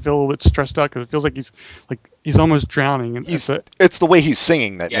starts. I feel a little bit stressed out because it feels like he's almost drowning. And it's the way he's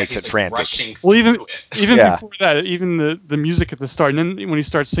singing that makes it frantic. Rushing well, even Yeah. before that, even the music at the start, and then when he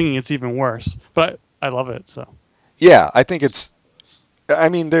starts singing, it's even worse. But I love it. So yeah, I think it's. I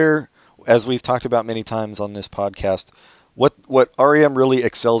mean, as we've talked about many times on this podcast, what REM really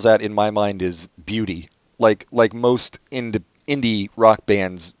excels at in my mind is beauty. Like most indie rock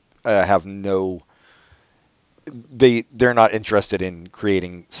bands have no. They're not interested in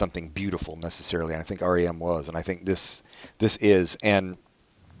creating something beautiful necessarily. And I think REM was, and I think this is. And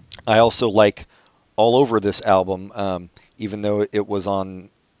I also like all over this album, even though it was on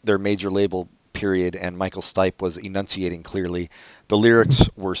their major label period and Michael Stipe was enunciating clearly, the lyrics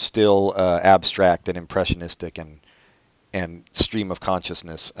were still abstract and impressionistic and stream of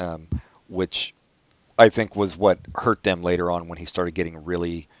consciousness, which I think was what hurt them later on when he started getting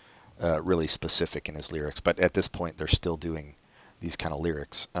really specific in his lyrics. But at this point, they're still doing these kind of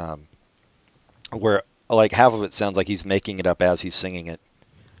lyrics, where like half of it sounds like he's making it up as he's singing it.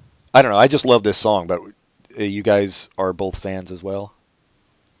 I don't know. I just love this song, but you guys are both fans as well?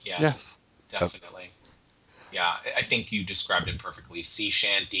 Yes. Definitely. Yeah, I think you described it perfectly. Sea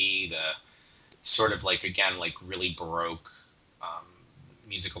shanty, the sort of like, again, like really Baroque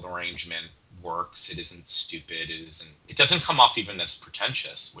musical arrangement works. It isn't stupid. It doesn't come off even as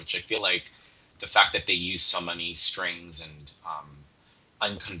pretentious, which I feel like the fact that they use so many strings and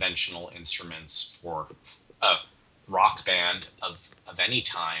unconventional instruments for a rock band of any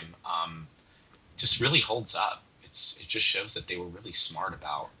time just really holds up. It just shows that they were really smart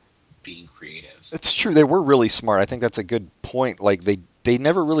about being creative. It's true. They were really smart. I think that's a good point. Like they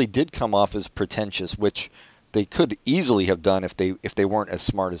never really did come off as pretentious, which they could easily have done if they weren't as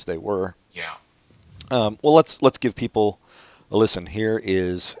smart as they were. Yeah. Well, let's give people a listen. Here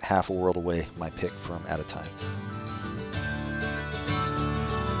is Half a World Away, my pick from At a Time.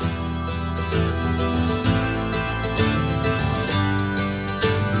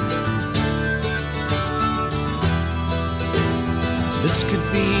 This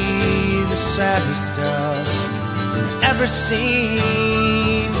could be the saddest dusk you've ever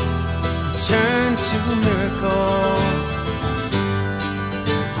seen. Turn to a miracle.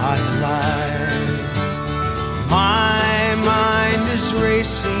 I lie. My mind is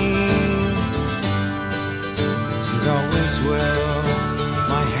racing, as it always will.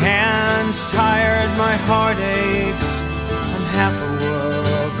 My hands tired, my heart aches. I'm half a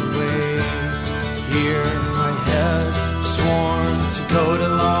world away. Here, my head sworn to go it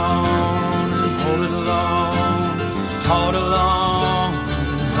alone and hold it alone, hold alone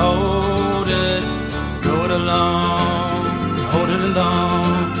and hold it, go it alone, hold it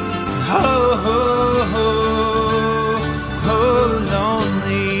alone, ho ho ho, ho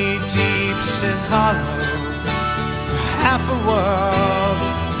lonely, deep set hollow, half a world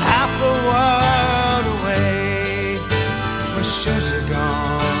away. My shoes are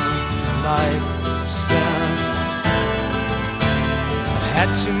gone, life spent.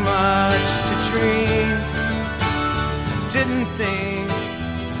 Had too much to drink. I didn't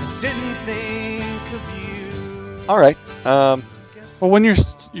think of you. All right. Well, when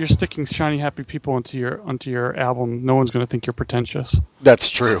you're sticking shiny happy people onto your album, no one's going to think you're pretentious. That's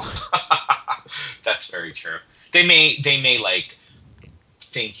true. That's very true. They may like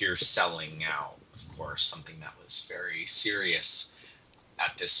think you're selling out, of course, something that was very serious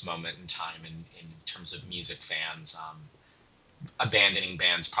at this moment in time in terms of music fans. Abandoning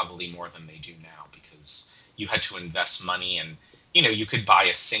bands probably more than they do now, because you had to invest money, and you could buy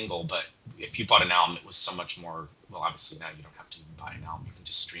a single, but if you bought an album, it was so much more. Well, obviously now you don't have to even buy an album, you can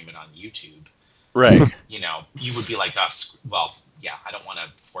just stream it on YouTube, Right. You would be like us. Well, yeah, I don't want to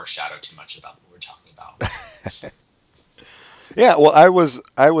foreshadow too much about what we're talking about. Yeah, well, I was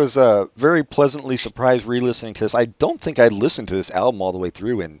very pleasantly surprised re-listening to this. I don't think I listened to this album all the way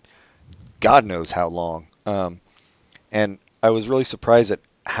through in God knows how long, and I was really surprised at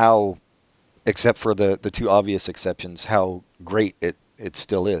how, except for the two obvious exceptions, how great it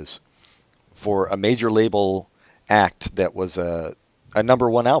still is for a major label act that was a number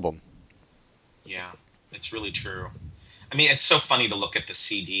one album. Yeah, it's really true. I mean, it's so funny to look at the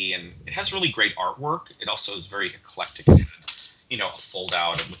CD, and it has really great artwork. It also is very eclectic. It had, a fold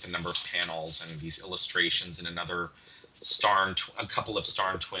out with a number of panels and these illustrations, and another a couple of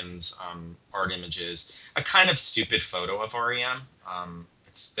Star and Twins art images. A kind of stupid photo of REM.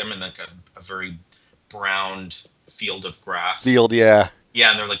 It's them in like a very browned field of grass. Field, yeah.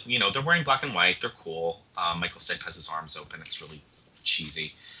 Yeah, and they're like, they're wearing black and white. They're cool. Michael Stipe has his arms open. It's really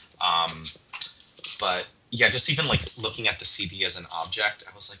cheesy. But yeah, just even like looking at the CD as an object,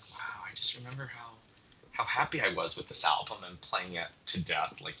 I was like, wow, I just remember how happy I was with this album and playing it to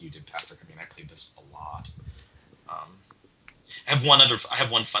death like you did, Patrick. I mean, I played this a lot. I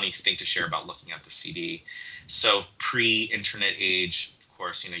have one funny thing to share about looking at the CD. So pre-internet age, of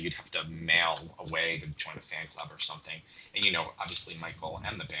course, you'd have to mail away to join a fan club or something. And obviously Michael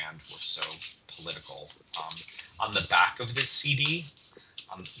and the band were so political. On the back of this CD,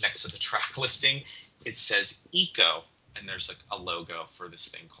 next to the track listing, it says ECO, and there's like a logo for this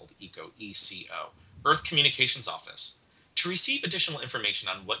thing called ECO, ECO, Earth Communications Office. To receive additional information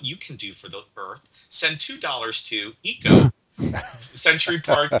on what you can do for the Earth, send $2 to ECO, Century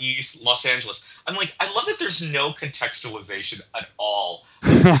Park East, Los Angeles. I'm like, I love that there's no contextualization at all.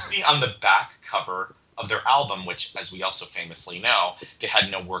 This being on the back cover of their album, which, as we also famously know, they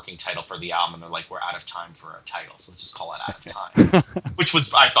had no working title for the album. They're like, we're out of time for a title, so let's just call it Out of Time, which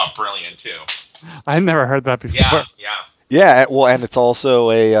was, I thought, brilliant too. I never heard that before. Yeah. Well, and it's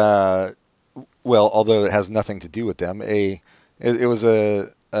also although it has nothing to do with them, it was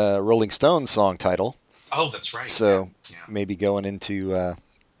a Rolling Stones song title. Oh, that's right. So maybe going into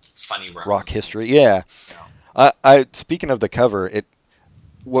funny rock history. Yeah. I speaking of the cover,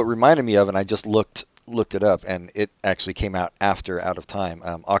 what reminded me of, and I just looked it up, and it actually came out after Out of Time.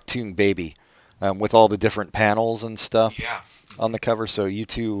 Achtung Baby, with all the different panels and stuff on the cover. So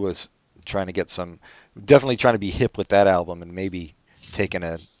U2 was definitely trying to be hip with that album, and maybe taking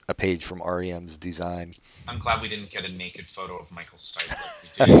a page from REM's design. I'm glad we didn't get a naked photo of Michael Stipe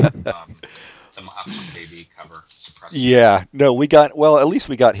like we did the Achtung Baby cover. Suppressing. Yeah, no, at least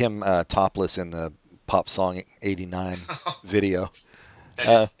we got him topless in the Pop Song 89 video. That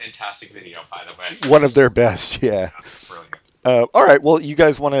is a fantastic video, by the way. One of their best, yeah. Brilliant. All right, well, you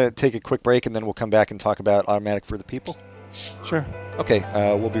guys want to take a quick break, and then we'll come back and talk about Automatic for the People? Sure. Okay,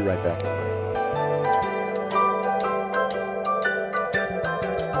 we'll be right back.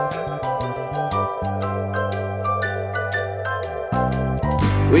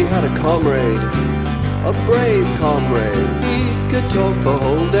 We had a comrade, a brave comrade. He could talk for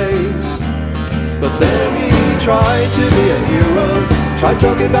whole days. But then he tried to be a hero, tried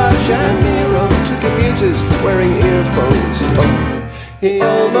talking about Shamiro to commuters wearing earphones. Oh, he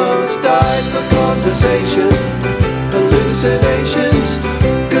almost died for conversation, hallucinations,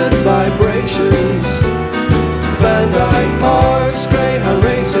 good vibrations. Van Dyke Park's Greyhound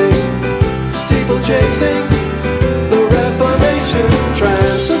racing, steeple chasing, the Reformation,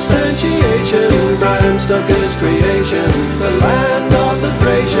 transubstantiation, Bram Stoker's creation, the land of the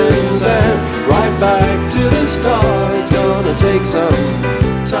Thracians, and right back to the start. It's gonna take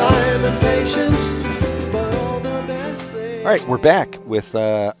some time and patience, but all the best things. All right, we're back with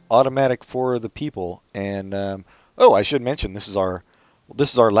Automatic for the People, and I should mention this is our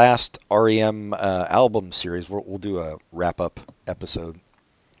last REM album series. We'll do a wrap up episode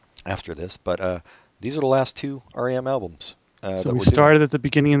after this, but these are the last two REM albums. So we started at the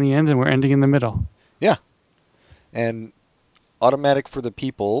beginning and the end, and we're ending in the middle. Yeah, and Automatic for the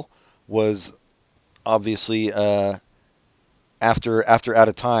People was obviously after Out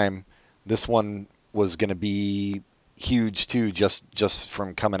of Time. This one was going to be huge too, just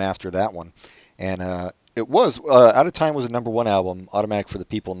from coming after that one, and it was Out of Time was a #1 album. Automatic for the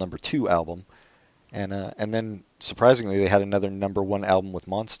People, #2 album, and then surprisingly they had another #1 album with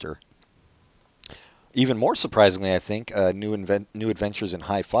Monster. Even more surprisingly, I think, New Adventures in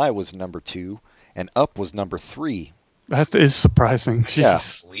Hi-Fi was #2, and Up was #3. That is surprising. Jeez. Yeah. I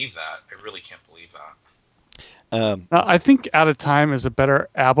can't believe that. I really can't believe that. I think Out of Time is a better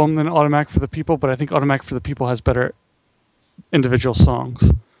album than Automatic for the People, but I think Automatic for the People has better individual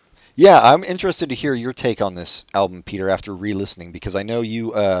songs. Yeah, I'm interested to hear your take on this album, Peter, after re-listening, because I know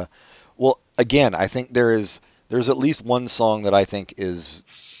you. Again, I think there's at least one song that I think is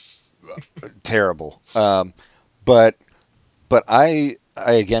terrible, but I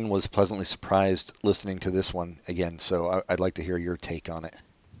again was pleasantly surprised listening to this one again. So I'd like to hear your take on it.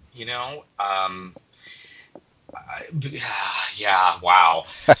 Yeah, wow.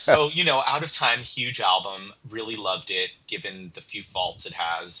 So, Out of Time, huge album, really loved it, given the few faults it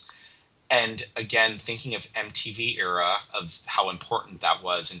has. And again, thinking of MTV era, of how important that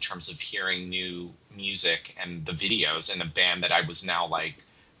was in terms of hearing new music and the videos, and a band that I was now like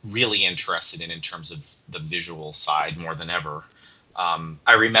really interested in terms of the visual side more than ever.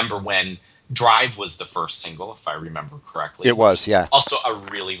 I remember when Drive was the first single, if I remember correctly. It was, yeah. Also a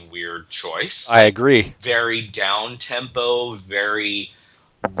really weird choice. I agree. Very down tempo, very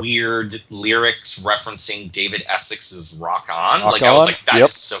weird lyrics referencing David Essex's Rock On. Rock like I was On? like, that Yep.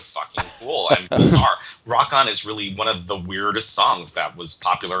 is so fucking cool and bizarre. Rock On is really one of the weirdest songs that was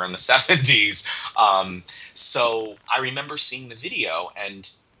popular in the 70s. So I remember seeing the video, and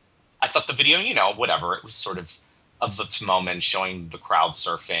I thought the video, you know, whatever, it was sort of its moment, showing the crowd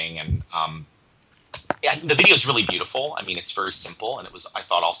surfing, and yeah, the video is really beautiful. I mean, it's very simple, and it was, I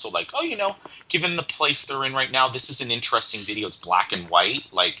thought also like, oh, you know, given the place they're in right now, this is an interesting video. It's black and white.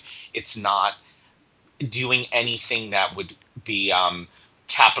 Like, it's not doing anything that would be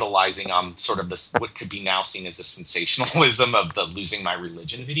capitalizing on sort of this, what could be now seen as the sensationalism of the Losing My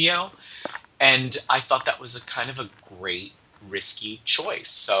Religion video. And I thought that was a kind of a great, risky choice.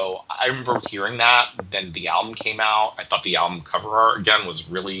 So I remember hearing that. Then the album came out. I thought the album cover art again was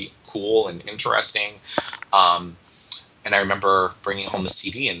really cool and interesting. And I remember bringing home the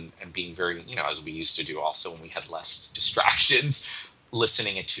CD and being very, you know, as we used to do also when we had less distractions,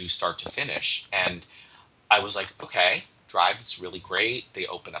 listening it to start to finish. And I was like, okay, Drive is really great. They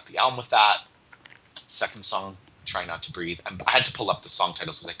open up the album with that. Second song, Try Not to Breathe. And I had to pull up the song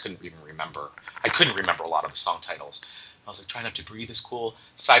titles because I couldn't remember a lot of the song titles. I was like, Try Not to Breathe is cool.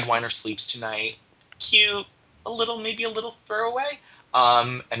 Sidewinder Sleeps Tonight. Cute. Maybe a little throwaway.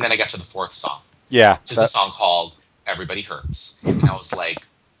 And then I got to the fourth song. Yeah. Which is a song called Everybody Hurts. And I was like,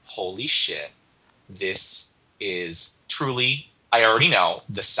 holy shit. This is truly, I already know,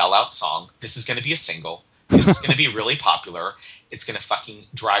 the sellout song. This is going to be a single. This is going to be really popular. It's going to fucking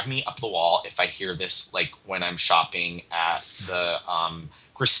drive me up the wall if I hear this, like, when I'm shopping at the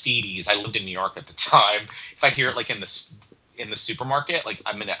Gristedes. I lived in New York at the time. If I hear it like in the supermarket, like,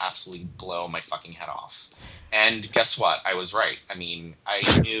 I'm gonna absolutely blow my fucking head off. And guess what? I was right. I mean,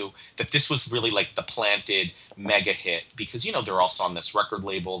 I knew that this was really like the planted mega hit because, you know, they're also on this record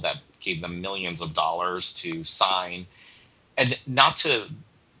label that gave them millions of dollars to sign. And not to,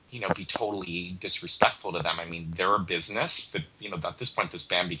 you know, be totally disrespectful to them. I mean, they're a business that, you know, at this point, this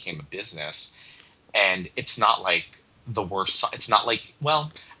band became a business, and it's not like the worst song. It's not like,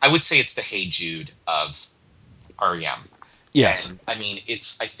 well, I would say it's the Hey Jude of REM. Yes. And, I mean,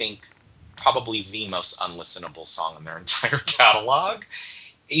 it's, I think, probably the most unlistenable song in their entire catalog.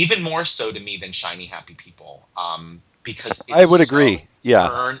 Even more so to me than Shiny Happy People. Because it's I would agree.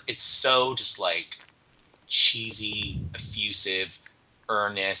 Yeah. It's so just like cheesy, effusive,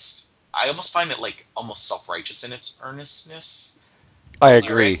 earnest. I almost find it like almost self-righteous in its earnestness. I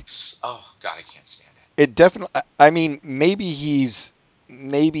agree. Lyrics, oh God, I can't stand it. It definitely. I mean, maybe he's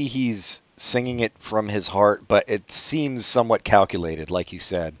singing it from his heart, but it seems somewhat calculated, like you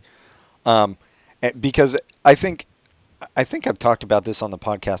said. Because I think I've talked about this on the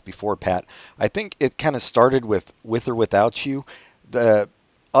podcast before, Pat. I think it kind of started with or Without You.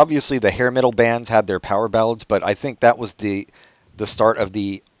 Obviously the hair metal bands had their power ballads, but I think that was the start of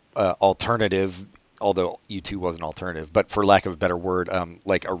the alternative. Although U2 wasn't alternative, but for lack of a better word,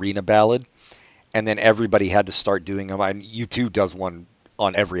 like arena ballad. And then everybody had to start doing them. And U2 does one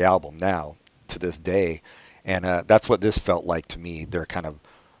on every album now to this day. And that's what this felt like to me. Their kind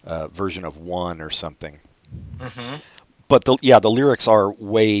of version of One or something. Mm-hmm. But the lyrics are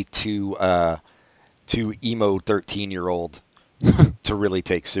way too emo 13-year-old to really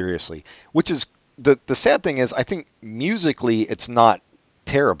take seriously. Which is the sad thing is I think musically it's not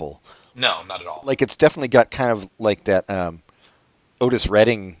terrible. No, not at all. Like it's definitely got kind of like that Otis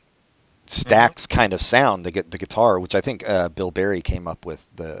Redding Stax kind of sound, the guitar, which I think Bill Berry came up with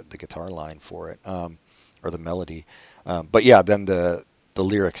the guitar line for it, or the melody. But yeah, then the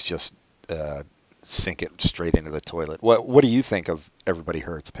lyrics just sink it straight into the toilet. What do you think of Everybody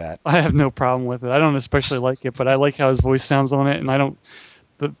Hurts, Pat? I have no problem with it. I don't especially like it, but I like how his voice sounds on it, and I don't.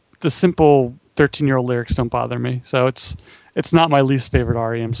 The simple 13-year-old lyrics don't bother me. So it's not my least favorite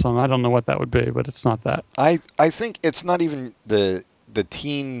REM song. I don't know what that would be, but it's not that. I think it's not even the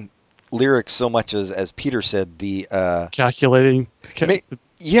teen lyrics so much as Peter said, the calculating.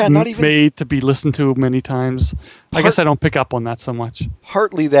 Not even made to be listened to many times. I guess I don't pick up on that so much.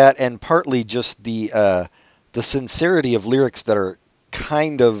 Partly that, and partly just the sincerity of lyrics that are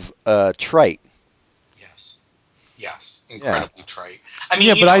kind of trite. Yes, incredibly trite. I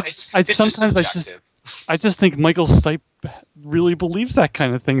mean, yeah, but sometimes I just think Michael Stipe really believes that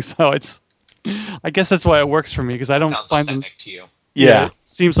kind of thing. So I guess that's why it works for me because I don't sounds find authentic to you. Yeah. It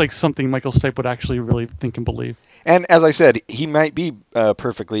seems like something Michael Stipe would actually really think and believe. And as I said, he might be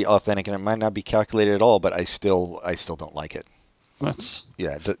perfectly authentic, and it might not be calculated at all. But I still don't like it. That's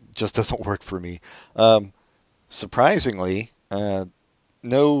It just doesn't work for me. Surprisingly,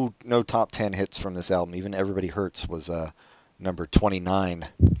 no top 10 hits from this album. Even Everybody Hurts was number 29.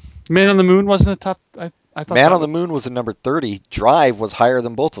 Man on the Moon wasn't a top. I thought Man that on the Moon was at number 30. Drive was higher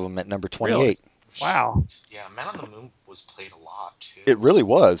than both of them at number 28. Really? Wow. Yeah, Man on the Moon was played a lot too. It really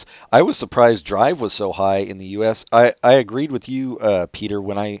was. I was surprised Drive was so high in the U.S. I agreed with you, Peter,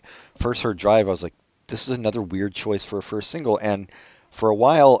 when I first heard Drive. I was like, this is another weird choice for a first single. And for a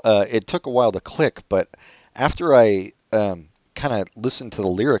while, it took a while to click. But after I kind of listened to the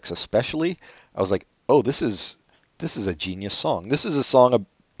lyrics, especially, I was like, oh, this is a genius song. This is a song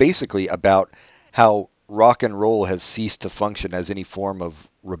basically about how rock and roll has ceased to function as any form of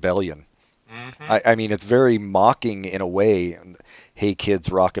rebellion. Mm-hmm. I mean, it's very mocking in a way. Hey, kids,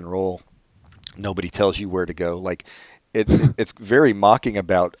 rock and roll. Nobody tells you where to go. Like, it's very mocking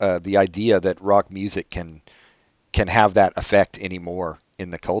about the idea that rock music can have that effect anymore in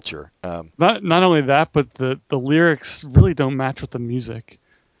the culture. Not only that, but the lyrics really don't match with the music.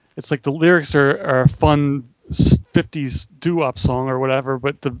 It's like the lyrics are a fun 50s doo-wop song or whatever,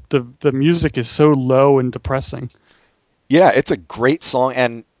 but the music is so low and depressing. Yeah, it's a great song,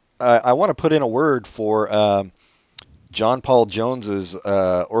 and I want to put in a word for John Paul Jones's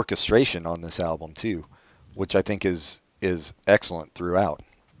orchestration on this album too, which I think is excellent throughout.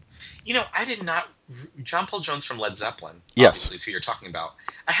 You know, I did not. John Paul Jones from Led Zeppelin, Yes. obviously, is who you're talking about.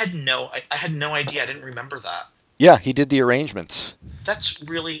 I had no idea. I didn't remember that. Yeah, he did the arrangements. That's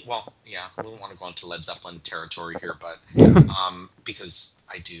really well. Yeah, we don't want to go into Led Zeppelin territory here, but because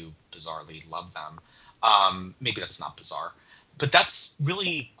I do bizarrely love them. Maybe that's not bizarre, but that's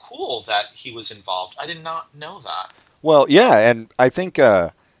really cool that he was involved. I did not know that. Well, yeah, and I think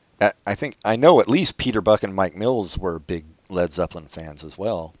I know at least Peter Buck and Mike Mills were big Led Zeppelin fans as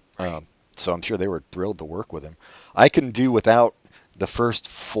well. Right. So I'm sure they were thrilled to work with him. I can do without the first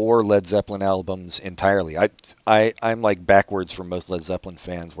 4 Led Zeppelin albums entirely. I'm like backwards from most Led Zeppelin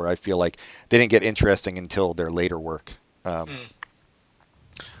fans, where I feel like they didn't get interesting until their later work. I'll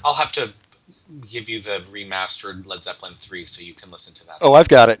have to give you the remastered Led Zeppelin 3 so you can listen to that. Oh, I've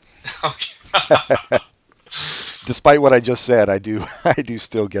got it. Okay. Despite what I just said, I do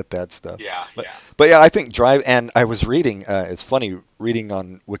still get that stuff. Yeah. But yeah, I think Drive, and I was reading, it's funny, reading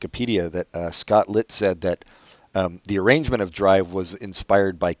on Wikipedia that Scott Litt said that the arrangement of Drive was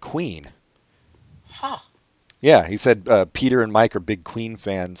inspired by Queen. Huh. Yeah, he said Peter and Mike are big Queen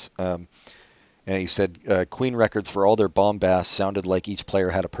fans. And he said Queen records, for all their bombast, sounded like each player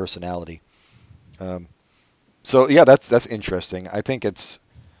had a personality. So yeah, that's interesting. I think it's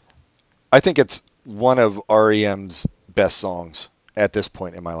one of REM's best songs at this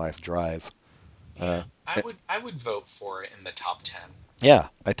point in my life, Drive. I would vote for it in the top 10. Yeah,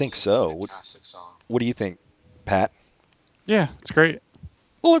 I think so. Classic song. What do you think, Pat? Yeah, it's great.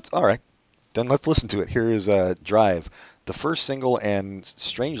 Well, it's all right. Then let's listen to it. Here is Drive, the first single and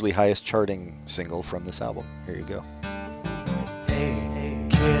strangely highest charting single from this album. Here you go. Hey,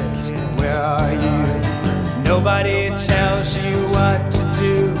 kids, where are you? Nobody tells you what to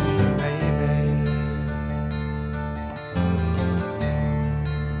do, baby.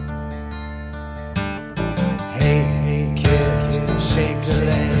 Hey, kids, shake a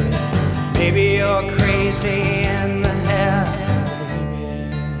leg. Maybe you're crazy in the head, baby.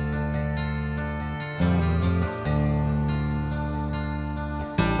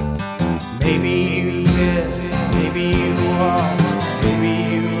 Maybe you did, maybe you won't. Maybe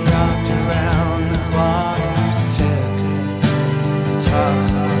you rocked around the clock. Tick, tock,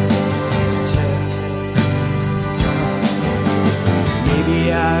 tick, tock. Maybe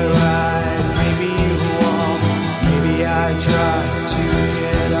I ride, maybe you won't. Maybe I try to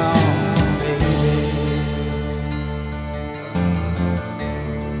get on, baby.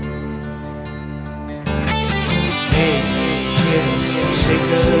 Hey, kids, shake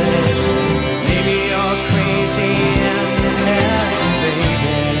a leg. Maybe you're crazy in the head, baby.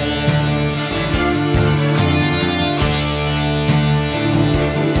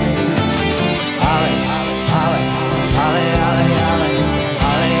 Ollie, Ollie, Ollie, Ollie, Ollie,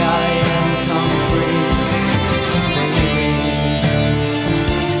 Ollie, Ollie, and come free, baby.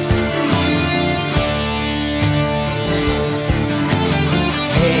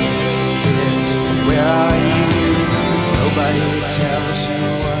 Hey, kids, where are you? Nobody tells you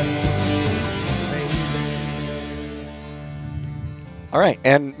what to do, baby. All right,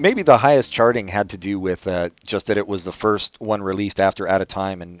 and maybe the highest charting had to do with just that it was the first one released after Out of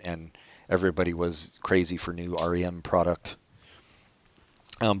Time, and everybody was crazy for new REM product.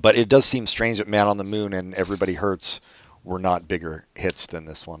 But it does seem strange that Man on the Moon and Everybody Hurts were not bigger hits than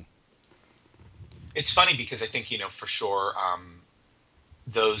this one. It's funny because I think, for sure,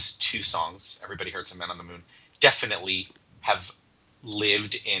 those two songs, Everybody Hurts and Man on the Moon, definitely have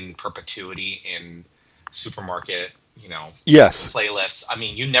lived in perpetuity in supermarket, Yes. playlists. I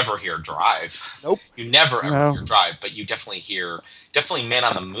mean, you never hear Drive. Nope. You never ever No. hear Drive, but you definitely Man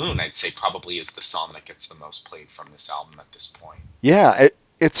on the Moon, I'd say probably is the song that gets the most played from this album at this point. Yeah,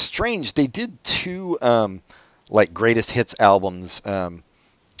 it's strange. They did two like greatest hits albums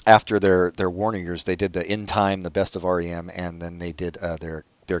after their Warner years. They did the In Time, the Best of REM, and then they did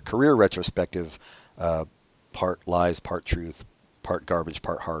their career retrospective, part lies, part truth, part garbage,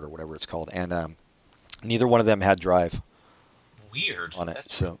 part heart, or whatever it's called. And neither one of them had Drive Weird. on it.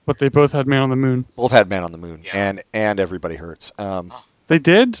 That's So But they both had Man on the Moon. both had Man on the Moon, Yeah. and Everybody Hurts. They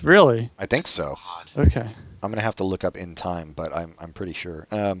did? Really? I think so. odd. Okay. I'm gonna have to look up In Time, but I'm pretty sure.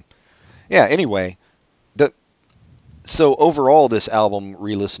 Yeah. Anyway, so overall, this album,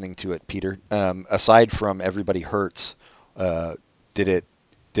 re-listening to it, Peter, aside from Everybody Hurts, did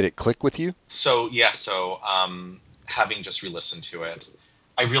it click with you? So having just re-listened to it,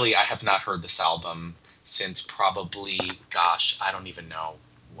 I have not heard this album since probably, gosh, I don't even know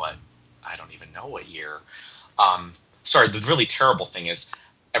what year. Sorry, the really terrible thing is,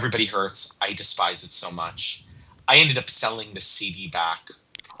 Everybody Hurts. I despise it so much. I ended up selling the CD back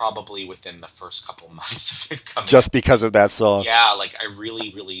probably within the first couple of months of it coming. Just because of that song? Yeah, like I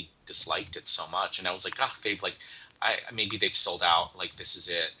really, really disliked it so much, and I was like, oh, maybe they've sold out. Like this is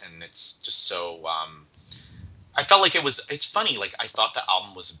it, and it's just so. I felt like it's funny. Like I thought the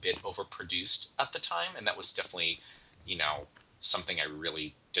album was a bit overproduced at the time, and that was definitely, something I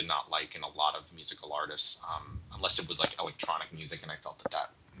really did not like in a lot of musical artists, unless it was like electronic music, and I felt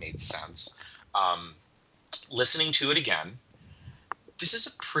that made sense. Listening to it again, this is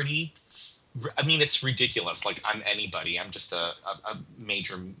a pretty. I mean, it's ridiculous. Like I'm anybody. I'm just a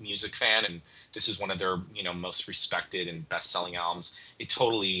major music fan, and this is one of their most respected and best-selling albums. It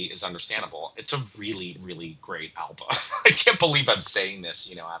totally is understandable. It's a really, really great album. I can't believe I'm saying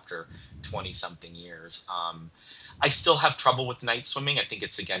this, after 20-something years. I still have trouble with Night Swimming. I think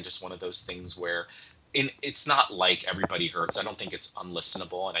it's again just one of those things where it's not like Everybody Hurts. I don't think it's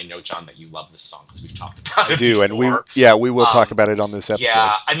unlistenable, and I know, John, that you love this song because we've talked about it I do, before. and we will talk about it on this episode.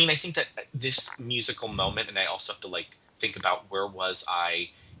 Yeah, I mean, I think that this musical moment, and I also have to think about where was I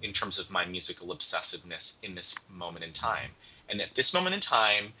in terms of my musical obsessiveness in this moment in time. And at this moment in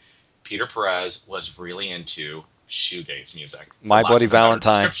time, Peter Perez was really into shoegaze music. My Bloody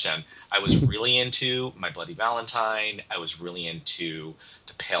Valentine. I was really into My Bloody Valentine. I was really into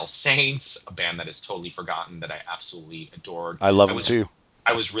the Pale Saints, a band that is totally forgotten that I absolutely adored. I love them too.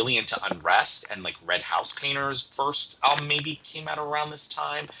 I was really into Unrest, and like Red House Painters' first album maybe came out around this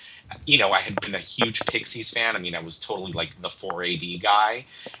time. I had been a huge Pixies fan. I mean, I was totally like the 4AD guy.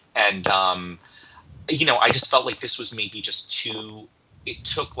 And, I just felt like this was maybe just too, it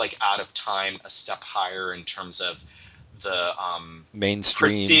took like Out of Time a step higher in terms of the mainstream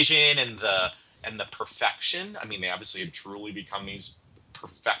precision and the perfection. I mean, they obviously had truly become these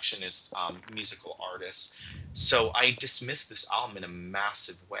perfectionist musical artists. So I dismissed this album in a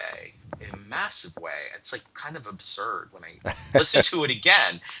massive way. It's like kind of absurd when I listen to it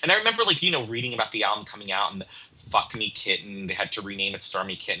again. And I remember reading about the album coming out and the Fuck Me Kitten, they had to rename it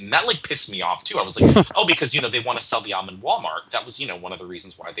Stormy Kitten. That pissed me off too. I was like, oh, because they want to sell the album in Walmart. That was one of the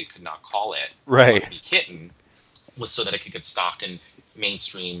reasons why they could not call it right. Fuck Me Kitten, was so that it could get stocked in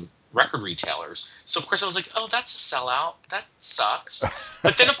mainstream record retailers. So of course I was like, oh, that's a sellout. That sucks.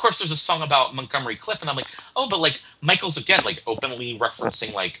 But then of course there's a song about Montgomery Clift, and I'm like, oh, but Michael's again openly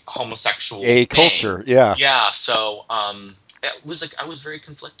referencing homosexual gay culture. Yeah. Yeah. So it was I was very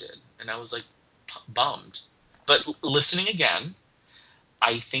conflicted, and I was bummed. But listening again,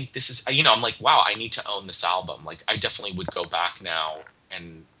 I think this is I'm like, wow, I need to own this album. I definitely would go back now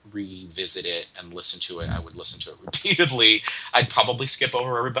and revisit it and listen to it. I would listen to it repeatedly. I'd probably skip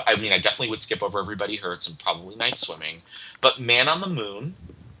over everybody. I mean, I definitely would skip over Everybody Hurts and probably Night Swimming. But Man on the Moon,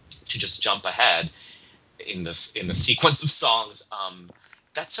 to just jump ahead in the sequence of songs,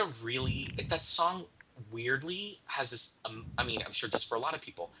 that song weirdly has this. I mean, I'm sure just for a lot of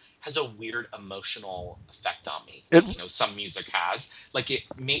people, has a weird emotional effect on me. Some music has.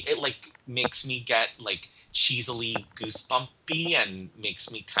 It makes me get cheesily goosebumpy and makes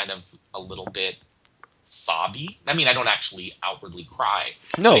me kind of a little bit sobby. I mean, I don't actually outwardly cry.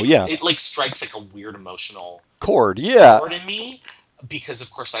 No, yeah. It strikes a weird emotional chord, yeah. Chord in me, because of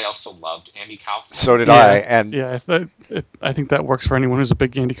course I also loved Andy Kaufman. So did I, and yeah, I think that works for anyone who's a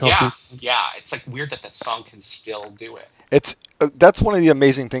big Andy Kaufman. Yeah, it's weird that song can still do it. It's that's one of the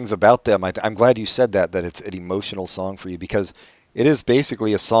amazing things about them. I'm glad you said that it's an emotional song for you because it is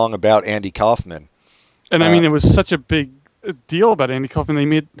basically a song about Andy Kaufman. And I mean, it was such a big deal about Andy Kaufman.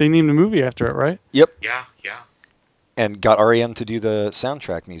 They named a movie after it, right? Yep. Yeah, yeah. And got REM to do the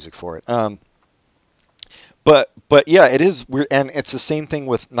soundtrack music for it. But yeah, it is weird, and it's the same thing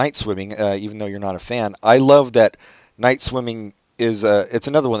with Night Swimming. Even though you're not a fan, I love that Night Swimming is it's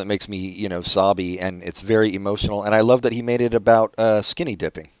another one that makes me sobby, and it's very emotional. And I love that he made it about skinny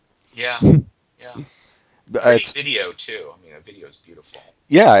dipping. Yeah, yeah. Pretty Pretty video too. I mean, the video is beautiful.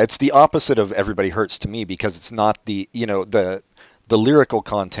 Yeah, it's the opposite of Everybody Hurts to me because it's not the the lyrical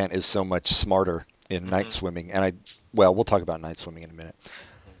content is so much smarter in Night Swimming, and we'll talk about Night Swimming in a minute.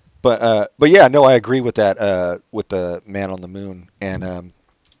 But yeah, no, I agree with that with the Man on the Moon, and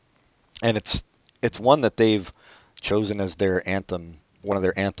it's one that they've chosen as their anthem, one of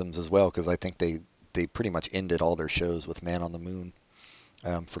their anthems as well, because I think they pretty much ended all their shows with Man on the Moon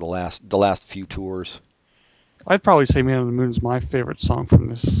for the last few tours. I'd probably say "Man on the Moon" is my favorite song from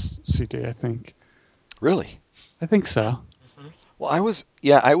this CD. I think. Really? I think so. Well, I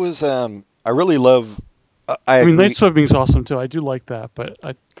really love. I mean, agree. Night Swimming's awesome too. I do like that, but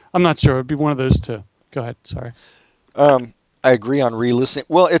I'm not sure. It'd be one of those two. Go ahead. Sorry. I agree on re-listening.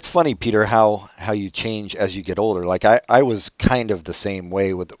 Well, it's funny, Peter, how you change as you get older. Like I was kind of the same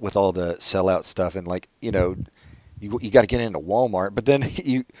way with all the sellout stuff, and like you got to get into Walmart, but then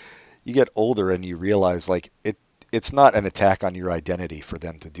you get older and you realize like it's not an attack on your identity for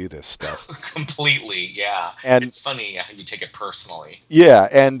them to do this stuff. Completely, yeah. And it's funny how you take it personally. Yeah,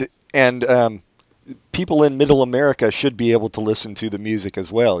 and people in Middle America should be able to listen to the music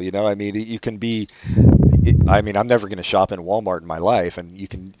as well. I mean, you can be. I mean, I'm never going to shop in Walmart in my life, and you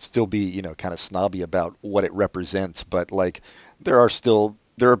can still be, kind of snobby about what it represents. But like, there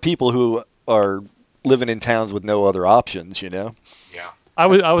are people who are living in towns with no other options. Yeah. I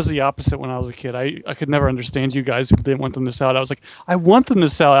was the opposite when I was a kid. I could never understand you guys who didn't want them to sell out. I was like, I want them to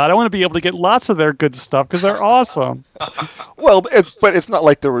sell out. I want to be able to get lots of their good stuff because they're awesome. Well, but it's not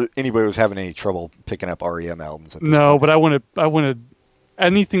like anybody was having any trouble picking up REM albums. At this point. But I wanted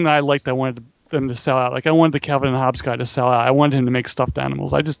anything that I liked. I wanted them to sell out. Like I wanted the Calvin and Hobbes guy to sell out. I wanted him to make stuffed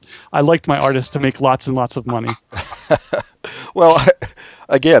animals. I liked my artists to make lots and lots of money. Well,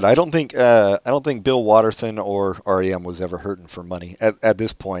 again, I don't think Bill Watterson or REM was ever hurting for money at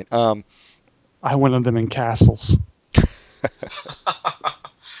this point. I wanted them in castles.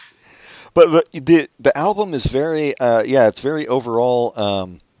 But the album is very it's very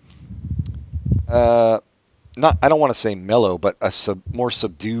overall not, I don't want to say mellow, but more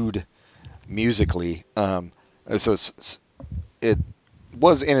subdued musically. So it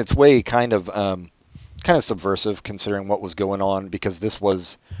was in its way kind of subversive considering what was going on, because this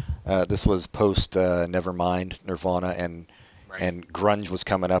was post Nevermind, Nirvana, and grunge was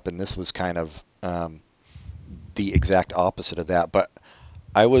coming up, and this was kind of the exact opposite of that. But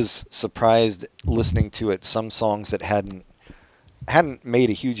I was surprised listening to it. Some songs that hadn't made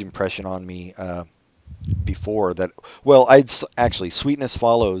a huge impression on me before that. Well, actually Sweetness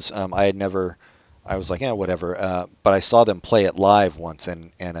Follows. I was like, yeah, whatever. But I saw them play it live once,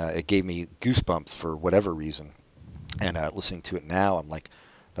 and it gave me goosebumps for whatever reason. And listening to it now, I'm like,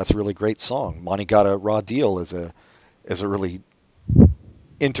 that's a really great song. Monty Got a Raw Deal is a really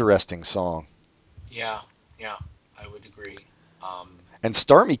interesting song. Yeah, I would agree. And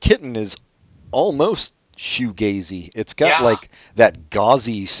Starmy Kitten is almost shoegazy. It's got like that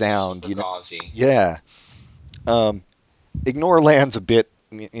gauzy sound, Gauzy. Yeah. Ignore Land's a bit,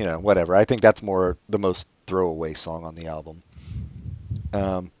 whatever. I think that's more the most throwaway song on the album.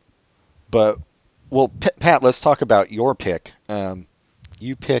 But Pat, let's talk about your pick.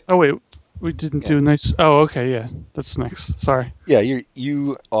 You picked. Oh wait, we didn't do nice. Oh, okay, yeah, that's next. Sorry. Yeah,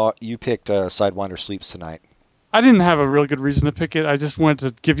 you picked Sidewinder Sleeps Tonight. I didn't have a real good reason to pick it. I just wanted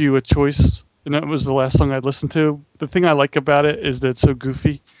to give you a choice, and that was the last song I'd listened to. The thing I like about it is that it's so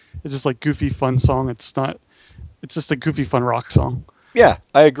goofy. It's just like goofy, fun song. It's just a goofy, fun rock song. Yeah,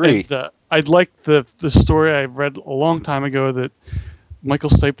 I agree. And, I'd like the story I read a long time ago that Michael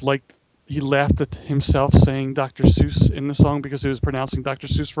Stipe he laughed at himself saying Dr. Seuss in the song because he was pronouncing Dr.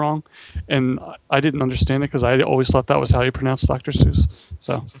 Seuss wrong, and I didn't understand it because I always thought that was how you pronounce Dr. Seuss.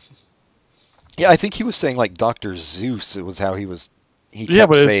 So. Yeah, I think he was saying like Dr. Zeus. It was how he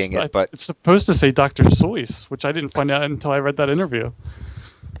kept saying it, but it's supposed to say Dr. Seuss, which I didn't find out until I read that interview.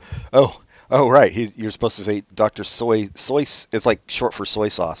 Oh, right. You're supposed to say Dr. Soy. It's like short for soy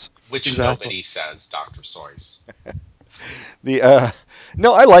sauce. Which nobody says Dr. Soyce.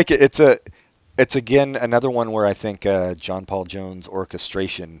 No, I like it. It's again another one where I think John Paul Jones'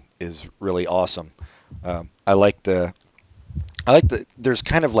 orchestration is really awesome. I like the I like there's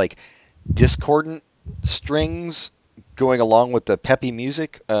kind of like discordant strings going along with the peppy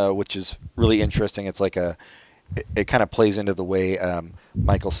music, which is really interesting. It's like it kind of plays into the way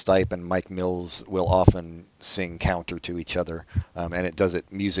Michael Stipe and Mike Mills will often sing counter to each other, and it does it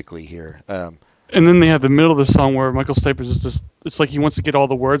musically here. And then they have the middle of the song where Michael Stipe is just, it's like he wants to get all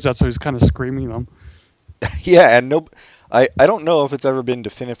the words out, so he's kind of screaming them. Yeah, and I don't know if it's ever been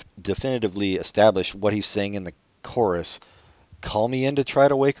definitively established what he's saying in the chorus. Call me in to try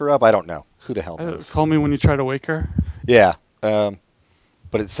to wake her up? I don't know. Who the hell knows? Call me when you try to wake her? Yeah, but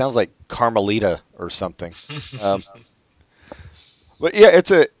it sounds like Carmelita or something. But yeah,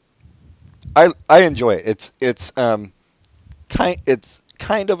 I enjoy it. It's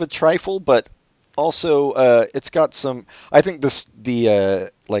kind of a trifle, but also it's got some. I think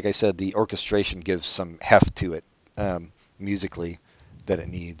like I said, the orchestration gives some heft to it musically that it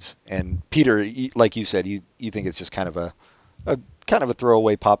needs. And Peter, like you said, you think it's just kind of a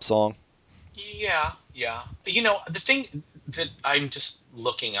throwaway pop song. Yeah. You know, the thing that I'm just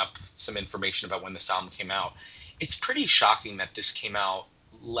looking up some information about when this album came out. It's pretty shocking that this came out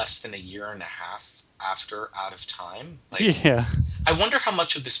less than a year and a half after Out of Time. Like, Yeah. I wonder how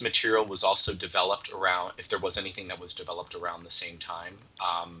much of this material was also developed around, if there was anything that was developed around the same time,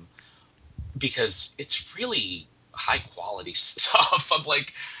 because it's really high quality stuff.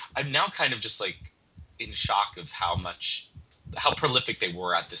 I'm now kind of just like in shock of how prolific they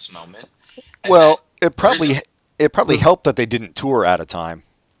were at this moment. And well, it probably helped that they didn't tour Out of Time.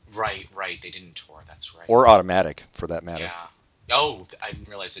 Right. They didn't tour. That's right. Or Automatic, for that matter. Yeah. Oh, I didn't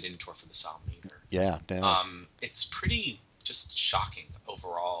realize they didn't tour for this album either. Yeah, damn. It's pretty just shocking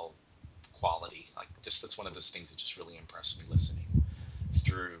overall quality. Like, just that's one of those things that just really impressed me listening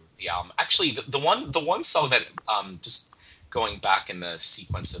through the album. Actually, the one song that just going back in the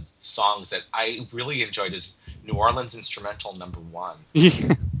sequence of songs that I really enjoyed is New Orleans Instrumental No. 1.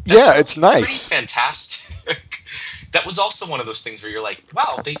 Yeah, it's nice. Pretty fantastic. That was also one of those things where you're like,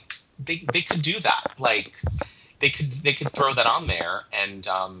 wow, they could do that. Like, they could throw that on there, and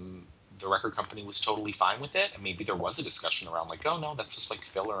the record company was totally fine with it. And maybe there was a discussion around like, oh no, that's just like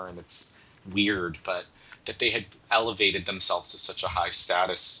filler and it's weird, but that they had elevated themselves to such a high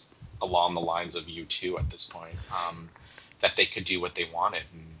status along the lines of U2 at this point, that they could do what they wanted,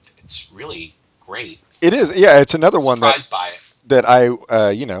 and it's really great. It is, yeah. It's another one by it. that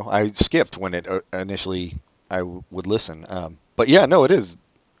I skipped when it initially I would listen. But yeah, no, it is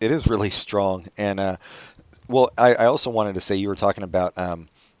really strong. And well, I also wanted to say, you were talking about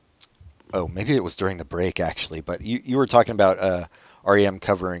maybe it was during the break actually, but you were talking about REM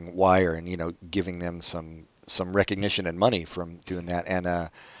covering Wire and giving them some recognition and money from doing that. And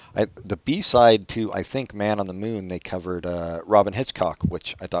the B-side to, I think, Man on the Moon, they covered Robin Hitchcock,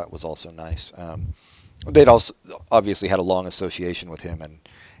 which I thought was also nice. They'd also obviously had a long association with him and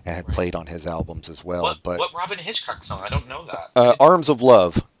had played on his albums as well. What Robin Hitchcock song? I don't know that. Arms of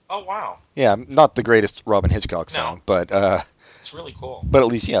Love. Oh, wow. Yeah, not the greatest Robin Hitchcock song, but it's really cool. But at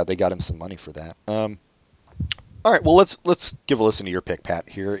least, yeah, they got him some money for that. All right, well, let's give a listen to your pick, Pat.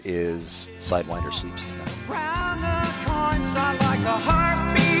 Here is Sidewinder Sleeps Tonight. Round the corners are like a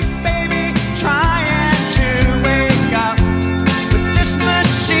heartbeat, baby, trying to wake up. But this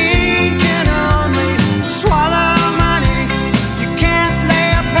machine can only swallow money. You can't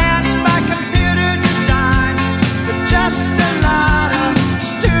lay a pants by computer design. But just a lot of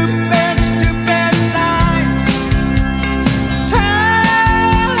stupid signs.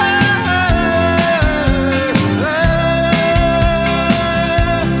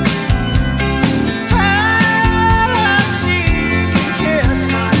 Tell her she can kiss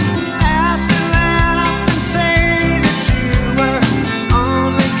my ass and laugh and say that you were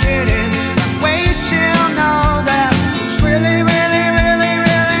only kidding. That way she'll know that it's really, really, really,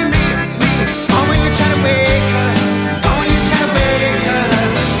 really me. Oh, when you try to wake her. Oh, when you try to wake her.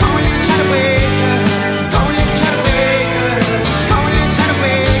 Oh, when you try to wake her. Oh, when you try to wake her. Oh, when you try to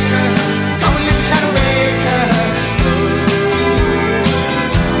wake her. Oh, when you try to wake her.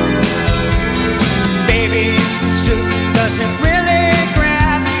 Baby, instant soup doesn't really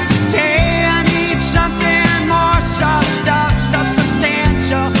grab me today. I need something more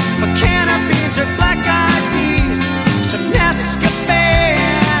substantial. A can of beans or black-eyed peas, some Nescafe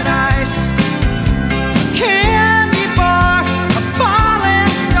and ice, a candy bar, a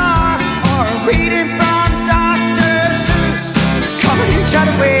falling star, or a reading from Dr. Seuss. Come on, you try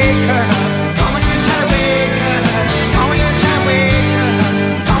to wake her. Come on, you try to wake her. Come on, you try to wake her.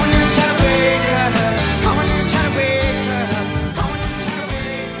 Come on, you try to wake her. Come on, you try to wake her. Come on, you try to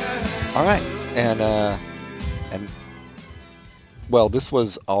wake her. All right, and well, this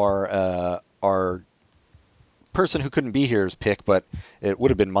was our person who couldn't be here's pick, but it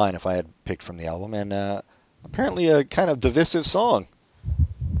would have been mine if I had picked from the album. And apparently a kind of divisive song,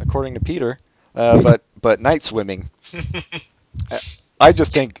 according to Peter. But Night Swimming. I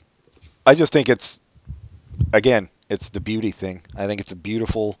just think it's, again, it's the beauty thing. I think it's a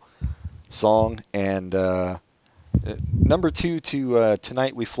beautiful song, and number 2 to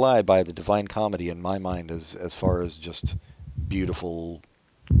Tonight We Fly by the Divine Comedy in my mind, as far as just beautiful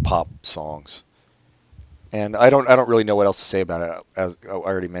pop songs. And I don't really know what else to say about it. As I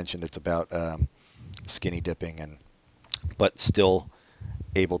already mentioned, it's about skinny dipping, but still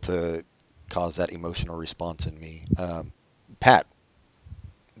able to cause that emotional response in me. Pat,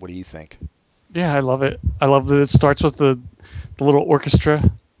 what do you think? Yeah, I love it. I love that it starts with the little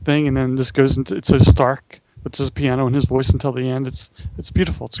orchestra thing, and then just goes into, it's so stark with just a piano and his voice until the end. It's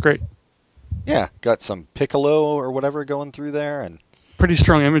beautiful. It's great. Yeah, got some piccolo or whatever going through there, and pretty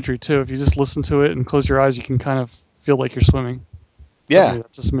strong imagery too. If you just listen to it and close your eyes, you can kind of feel like you're swimming. Yeah, maybe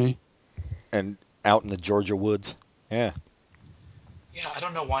that's just me. And out in the Georgia woods. Yeah. Yeah, I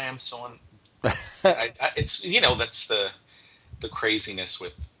don't know why I'm so it's that's the craziness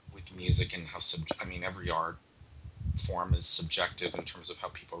with music and how every art form is subjective in terms of how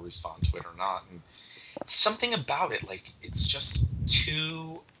people respond to it or not, and something about it, like, it's just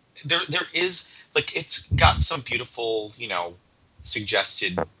too there is, like, it's got some beautiful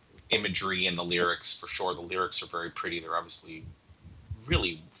suggested imagery in the lyrics for sure. The lyrics are very pretty. They're obviously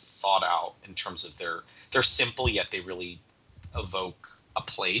really thought out in terms of they're simple, yet they really evoke a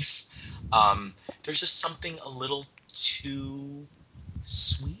place. There's just something a little too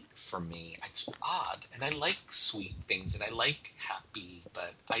sweet for me. It's odd, and I like sweet things, and I like happy,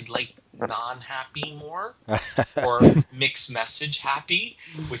 but I like non-happy more, or mixed message happy,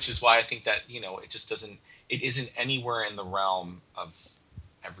 which is why I think that it isn't anywhere in the realm of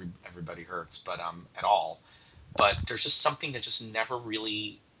Everybody Hurts, but at all. But there's just something that just never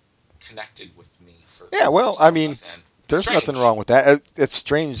really connected with me. There's nothing wrong with that. It's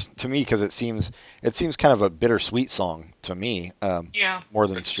strange to me because it seems kind of a bittersweet song to me. More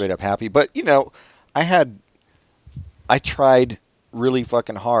than straight up happy. But I tried really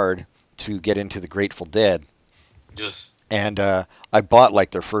fucking hard to get into the Grateful Dead. Ugh. And I bought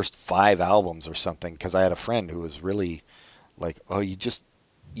like their first 5 albums or something because I had a friend who was really like, "Oh,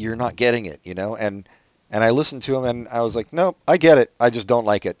 you're not getting it," And I listened to him and I was like, "Nope, I get it. I just don't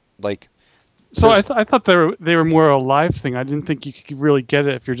like it." Like. So I thought they were more a live thing. I didn't think you could really get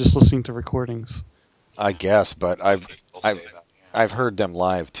it if you're just listening to recordings. I guess, but I've heard them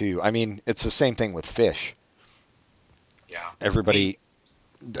live too. I mean, it's the same thing with Fish. Yeah. Everybody,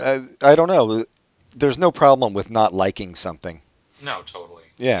 I don't know. There's no problem with not liking something. No, totally.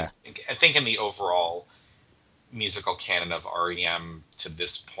 Yeah. I think in the overall musical canon of REM to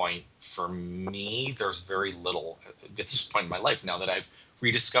this point, for me, there's very little at this point in my life, now that I've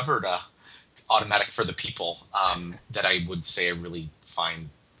rediscovered Automatic for the People, that I would say I really find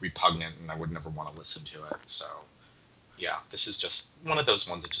repugnant, and I would never want to listen to it. So, yeah, this is just one of those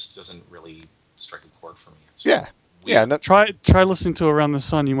ones that just doesn't really strike a chord for me. It's weird. Yeah. Try listening to Around the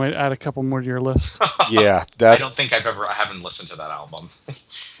Sun. You might add a couple more to your list. Yeah, I don't think I haven't listened to that album.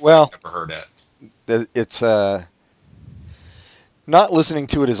 Well, I've never heard it. It's not listening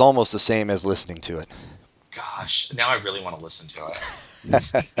to it is almost the same as listening to it. Gosh, now I really want to listen to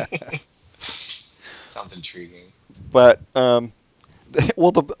it. Sounds intriguing. But the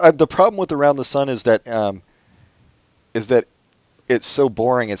problem with Around the Sun is that it's so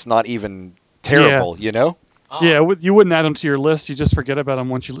boring. It's not even terrible, Oh. Yeah, you wouldn't add them to your list. You just forget about them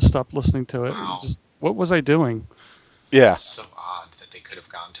once you stop listening to it. Wow. What was I doing? Yeah. It's so odd that they could have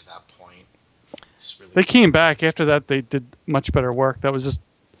gotten to that point. They came back after that. They did much better work. That was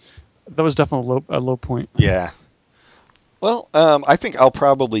definitely a low point. Yeah. Well, I think I'll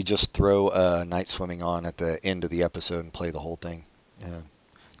probably just throw Night Swimming on at the end of the episode and play the whole thing,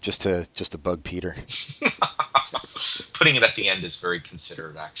 just to bug Peter. Putting it at the end is very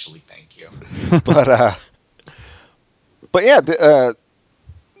considerate, actually. Thank you. But yeah,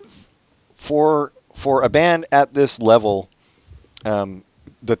 for a band at this level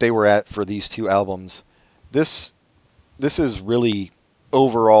that they were at for these 2 albums, this is really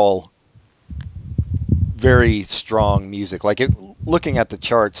overall very strong music. Like, looking at the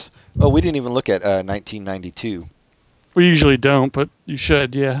charts, we didn't even look at 1992. We usually don't, but you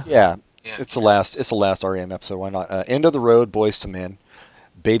should, yeah. Yeah, it's the last REM episode. Why not? End of the Road, Boys to Men.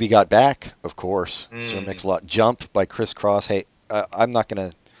 Baby Got Back, of course. Sir Mix-a-Lot. Jump by Criss Cross. Hey, I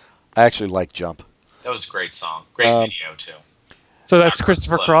actually like Jump. That was a great song. Great video too. So that's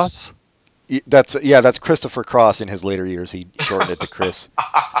Christopher Cross? That's Christopher Cross in his later years. He shortened it to Chris.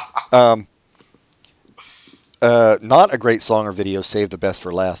 Not a great song or video, Save the Best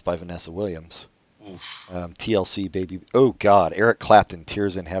for Last by Vanessa Williams. Oof. TLC, Baby. Oh, God. Eric Clapton,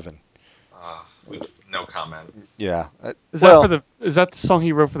 Tears in Heaven. No comment. Yeah. Is that the song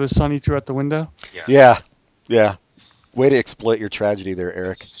he wrote for the son he threw out the window? Yes. Yeah. Way to exploit your tragedy there,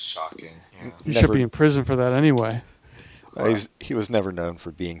 Eric. It's shocking. Yeah. He should be in prison for that anyway. He was never known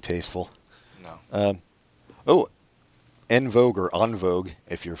for being tasteful. No. En Vogue or En Vogue,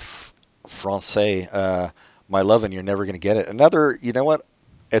 if you're Francais, My Lovin', You're Never Gonna Get It. Another, you know what?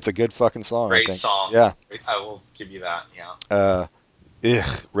 It's a good fucking song. Great I think. song. Yeah. I will give you that. Yeah.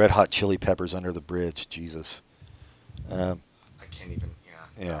 Red Hot Chili Peppers, Under the Bridge. Jesus. I can't even.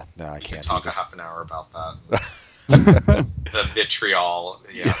 Yeah. Yeah. No, I We can't. could talk either. a half an hour about that. The vitriol.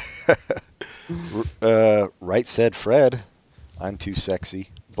 Yeah. Right Said Fred, I'm Too Sexy.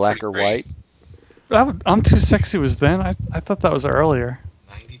 Black Pretty or great. White. I'm Too Sexy was then. I thought that was earlier.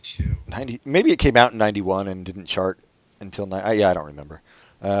 92. 90. Maybe it came out in 91 and didn't chart until I don't remember.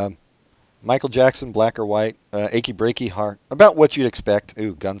 Michael Jackson, Black or White. Achy Breaky Heart. About what you'd expect.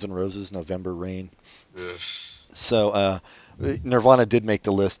 Ooh, Guns N' Roses, November Rain. Ugh. So Nirvana did make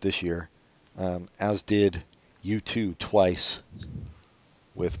the list this year, as did U2 twice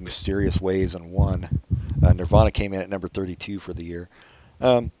with Mysterious Ways and One. Nirvana came in at number 32 for the year.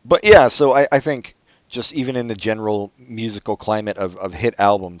 But yeah, so I think just even in the general musical climate of hit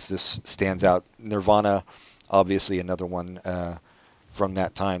albums, this stands out. Nirvana, obviously another one from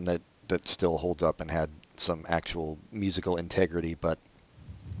that time that still holds up and had some actual musical integrity, but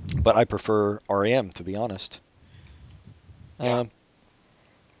I prefer R.E.M. to be honest. Yeah.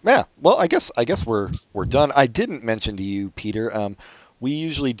 Yeah. Well, I guess we're done. I didn't mention to you, Peter. We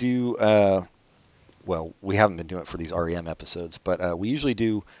usually do. Well, we haven't been doing it for these REM episodes, but we usually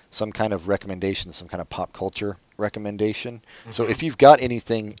do some kind of recommendation, some kind of pop culture recommendation. Mm-hmm. So if you've got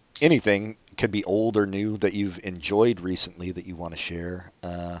anything, could be old or new, that you've enjoyed recently that you want to share,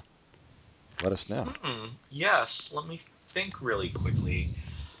 let us know. Yes, let me think really quickly.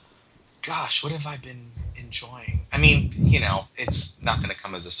 Gosh, what have I been enjoying? I mean, it's not going to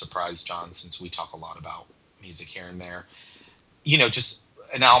come as a surprise, John, since we talk a lot about music here and there. Just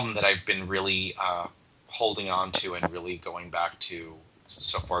an album that I've been really holding on to and really going back to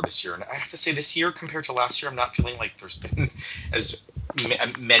so far this year. And I have to say, this year compared to last year, I'm not feeling like there's been as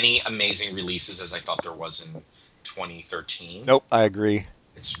many amazing releases as I thought there was in 2013. Nope, I agree.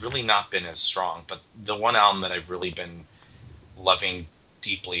 It's really not been as strong. But the one album that I've really been loving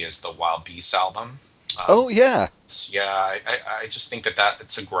deeply is the Wild Beasts album. Oh, yeah. I just think that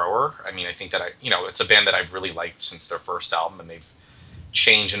it's a grower. I mean, I think that it's a band that I've really liked since their first album, and they've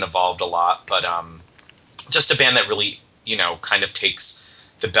changed and evolved a lot. But just a band that really, kind of takes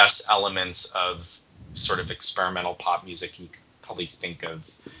the best elements of sort of experimental pop music. You could probably think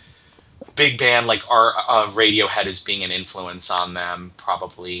of big band like our Radiohead as being an influence on them,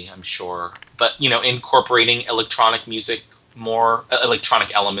 probably, I'm sure. But, incorporating electronic music more,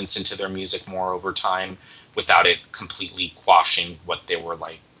 electronic elements into their music more over time without it completely quashing what they were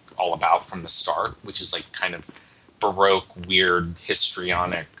like all about from the start, which is like kind of Baroque, weird,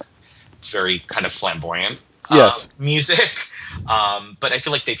 histrionic, very kind of flamboyant music. But I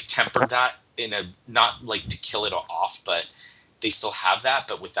feel like they've tempered that in a, not like to kill it off, but they still have that,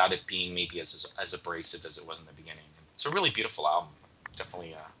 but without it being maybe as abrasive as it was in the beginning. It's a really beautiful album.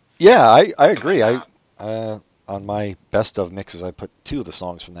 Definitely. Yeah, I agree. On my best of mixes, I put 2 of the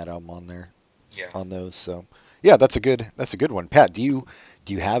songs from that album on there. Yeah. On those, so yeah, that's a good one. Pat, do you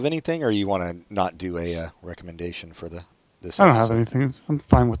have anything, or you want to not do a recommendation for this? I don't have anything. I'm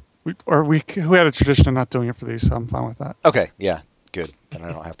fine with. We had a tradition of not doing it for these, so I'm fine with that. Okay, yeah, good. Then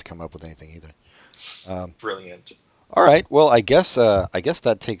I don't have to come up with anything either. Brilliant. All right. Well, I guess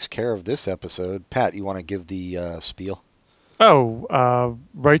that takes care of this episode. Pat, you want to give the spiel?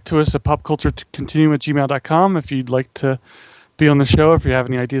 Write to us at popculturecontinuum@gmail.com if you'd like to be on the show, if you have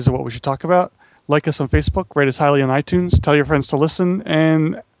any ideas of what we should talk about. Like us on Facebook, rate us highly on iTunes, tell your friends to listen,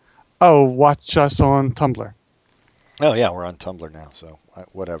 and watch us on Tumblr. Oh yeah, we're on Tumblr now, so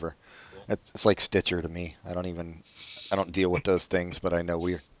whatever. It's like Stitcher to me. I don't deal with those things, but I know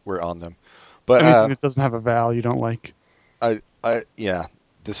we're on them. But anything that doesn't have a vowel you don't like. Yeah,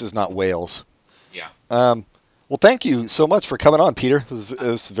 this is not Wales. Yeah. Well, thank you so much for coming on, Peter. It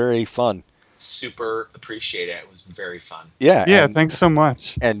was very fun. Super appreciate it. It was very fun. Yeah. Yeah, thanks so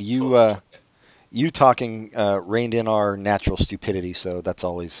much. And you talking reined in our natural stupidity, so that's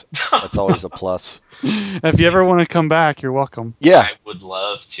always a plus. If you ever want to come back, you're welcome. Yeah. I would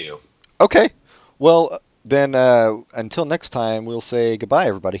love to. Okay. Well, then until next time, we'll say goodbye,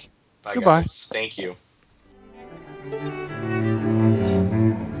 everybody. Bye, Goodbye. guys. Thank you.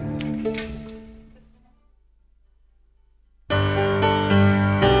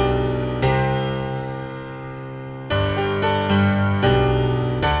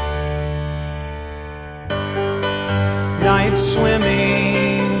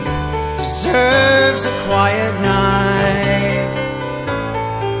 quiet night.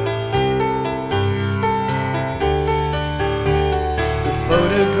 The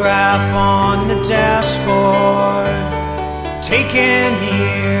photograph on the dashboard, taken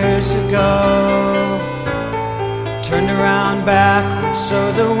years ago, turned around backwards so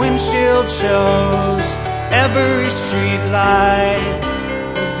the windshield shows. Every street light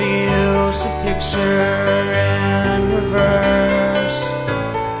reveals a picture in reverse.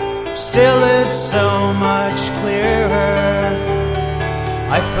 Still it's so much clearer.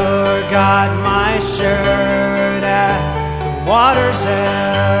 I forgot my shirt at the water's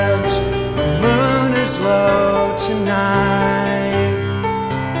edge. The moon is low tonight.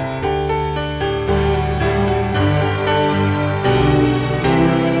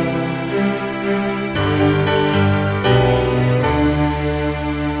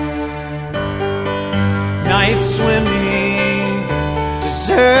 Night swimming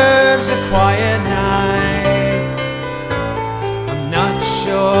deserves a quiet night. I'm not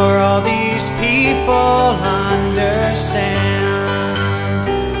sure all these people understand.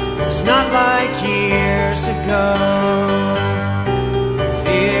 It's not like years ago, the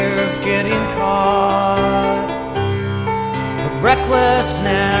fear of getting caught, of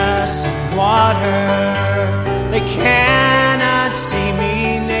recklessness in water. They cannot see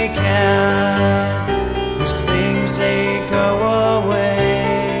me naked. They go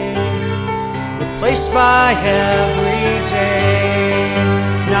away, replaced by everyday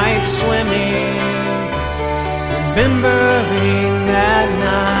night swimming, remembering that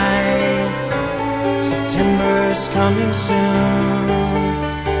night. September's coming soon.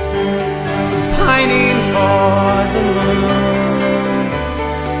 I'm pining for the moon.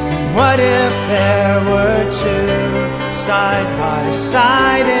 And what if there were two side by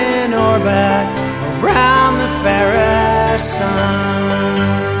side in orbit around the fairest sun?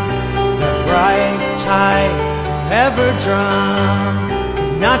 That bright, tight, forever drum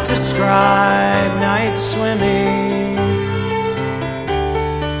could not describe night swimming.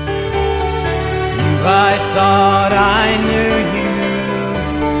 You, I thought I knew you.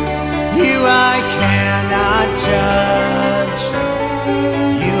 You, I cannot judge.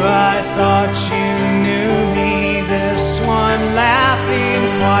 You, I thought you knew me. This one laughing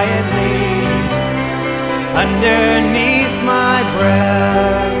quietly underneath my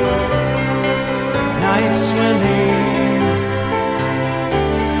breath, night swimming.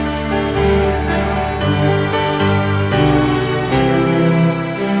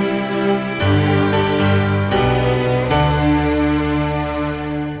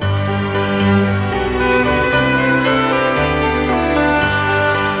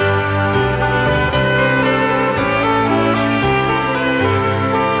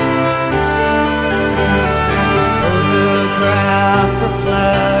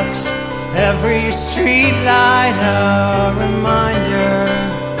 Every street light a reminder.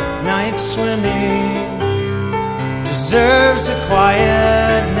 Night swimming deserves a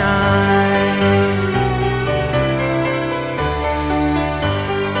quiet night.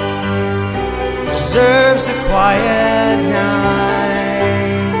 Deserves a quiet night.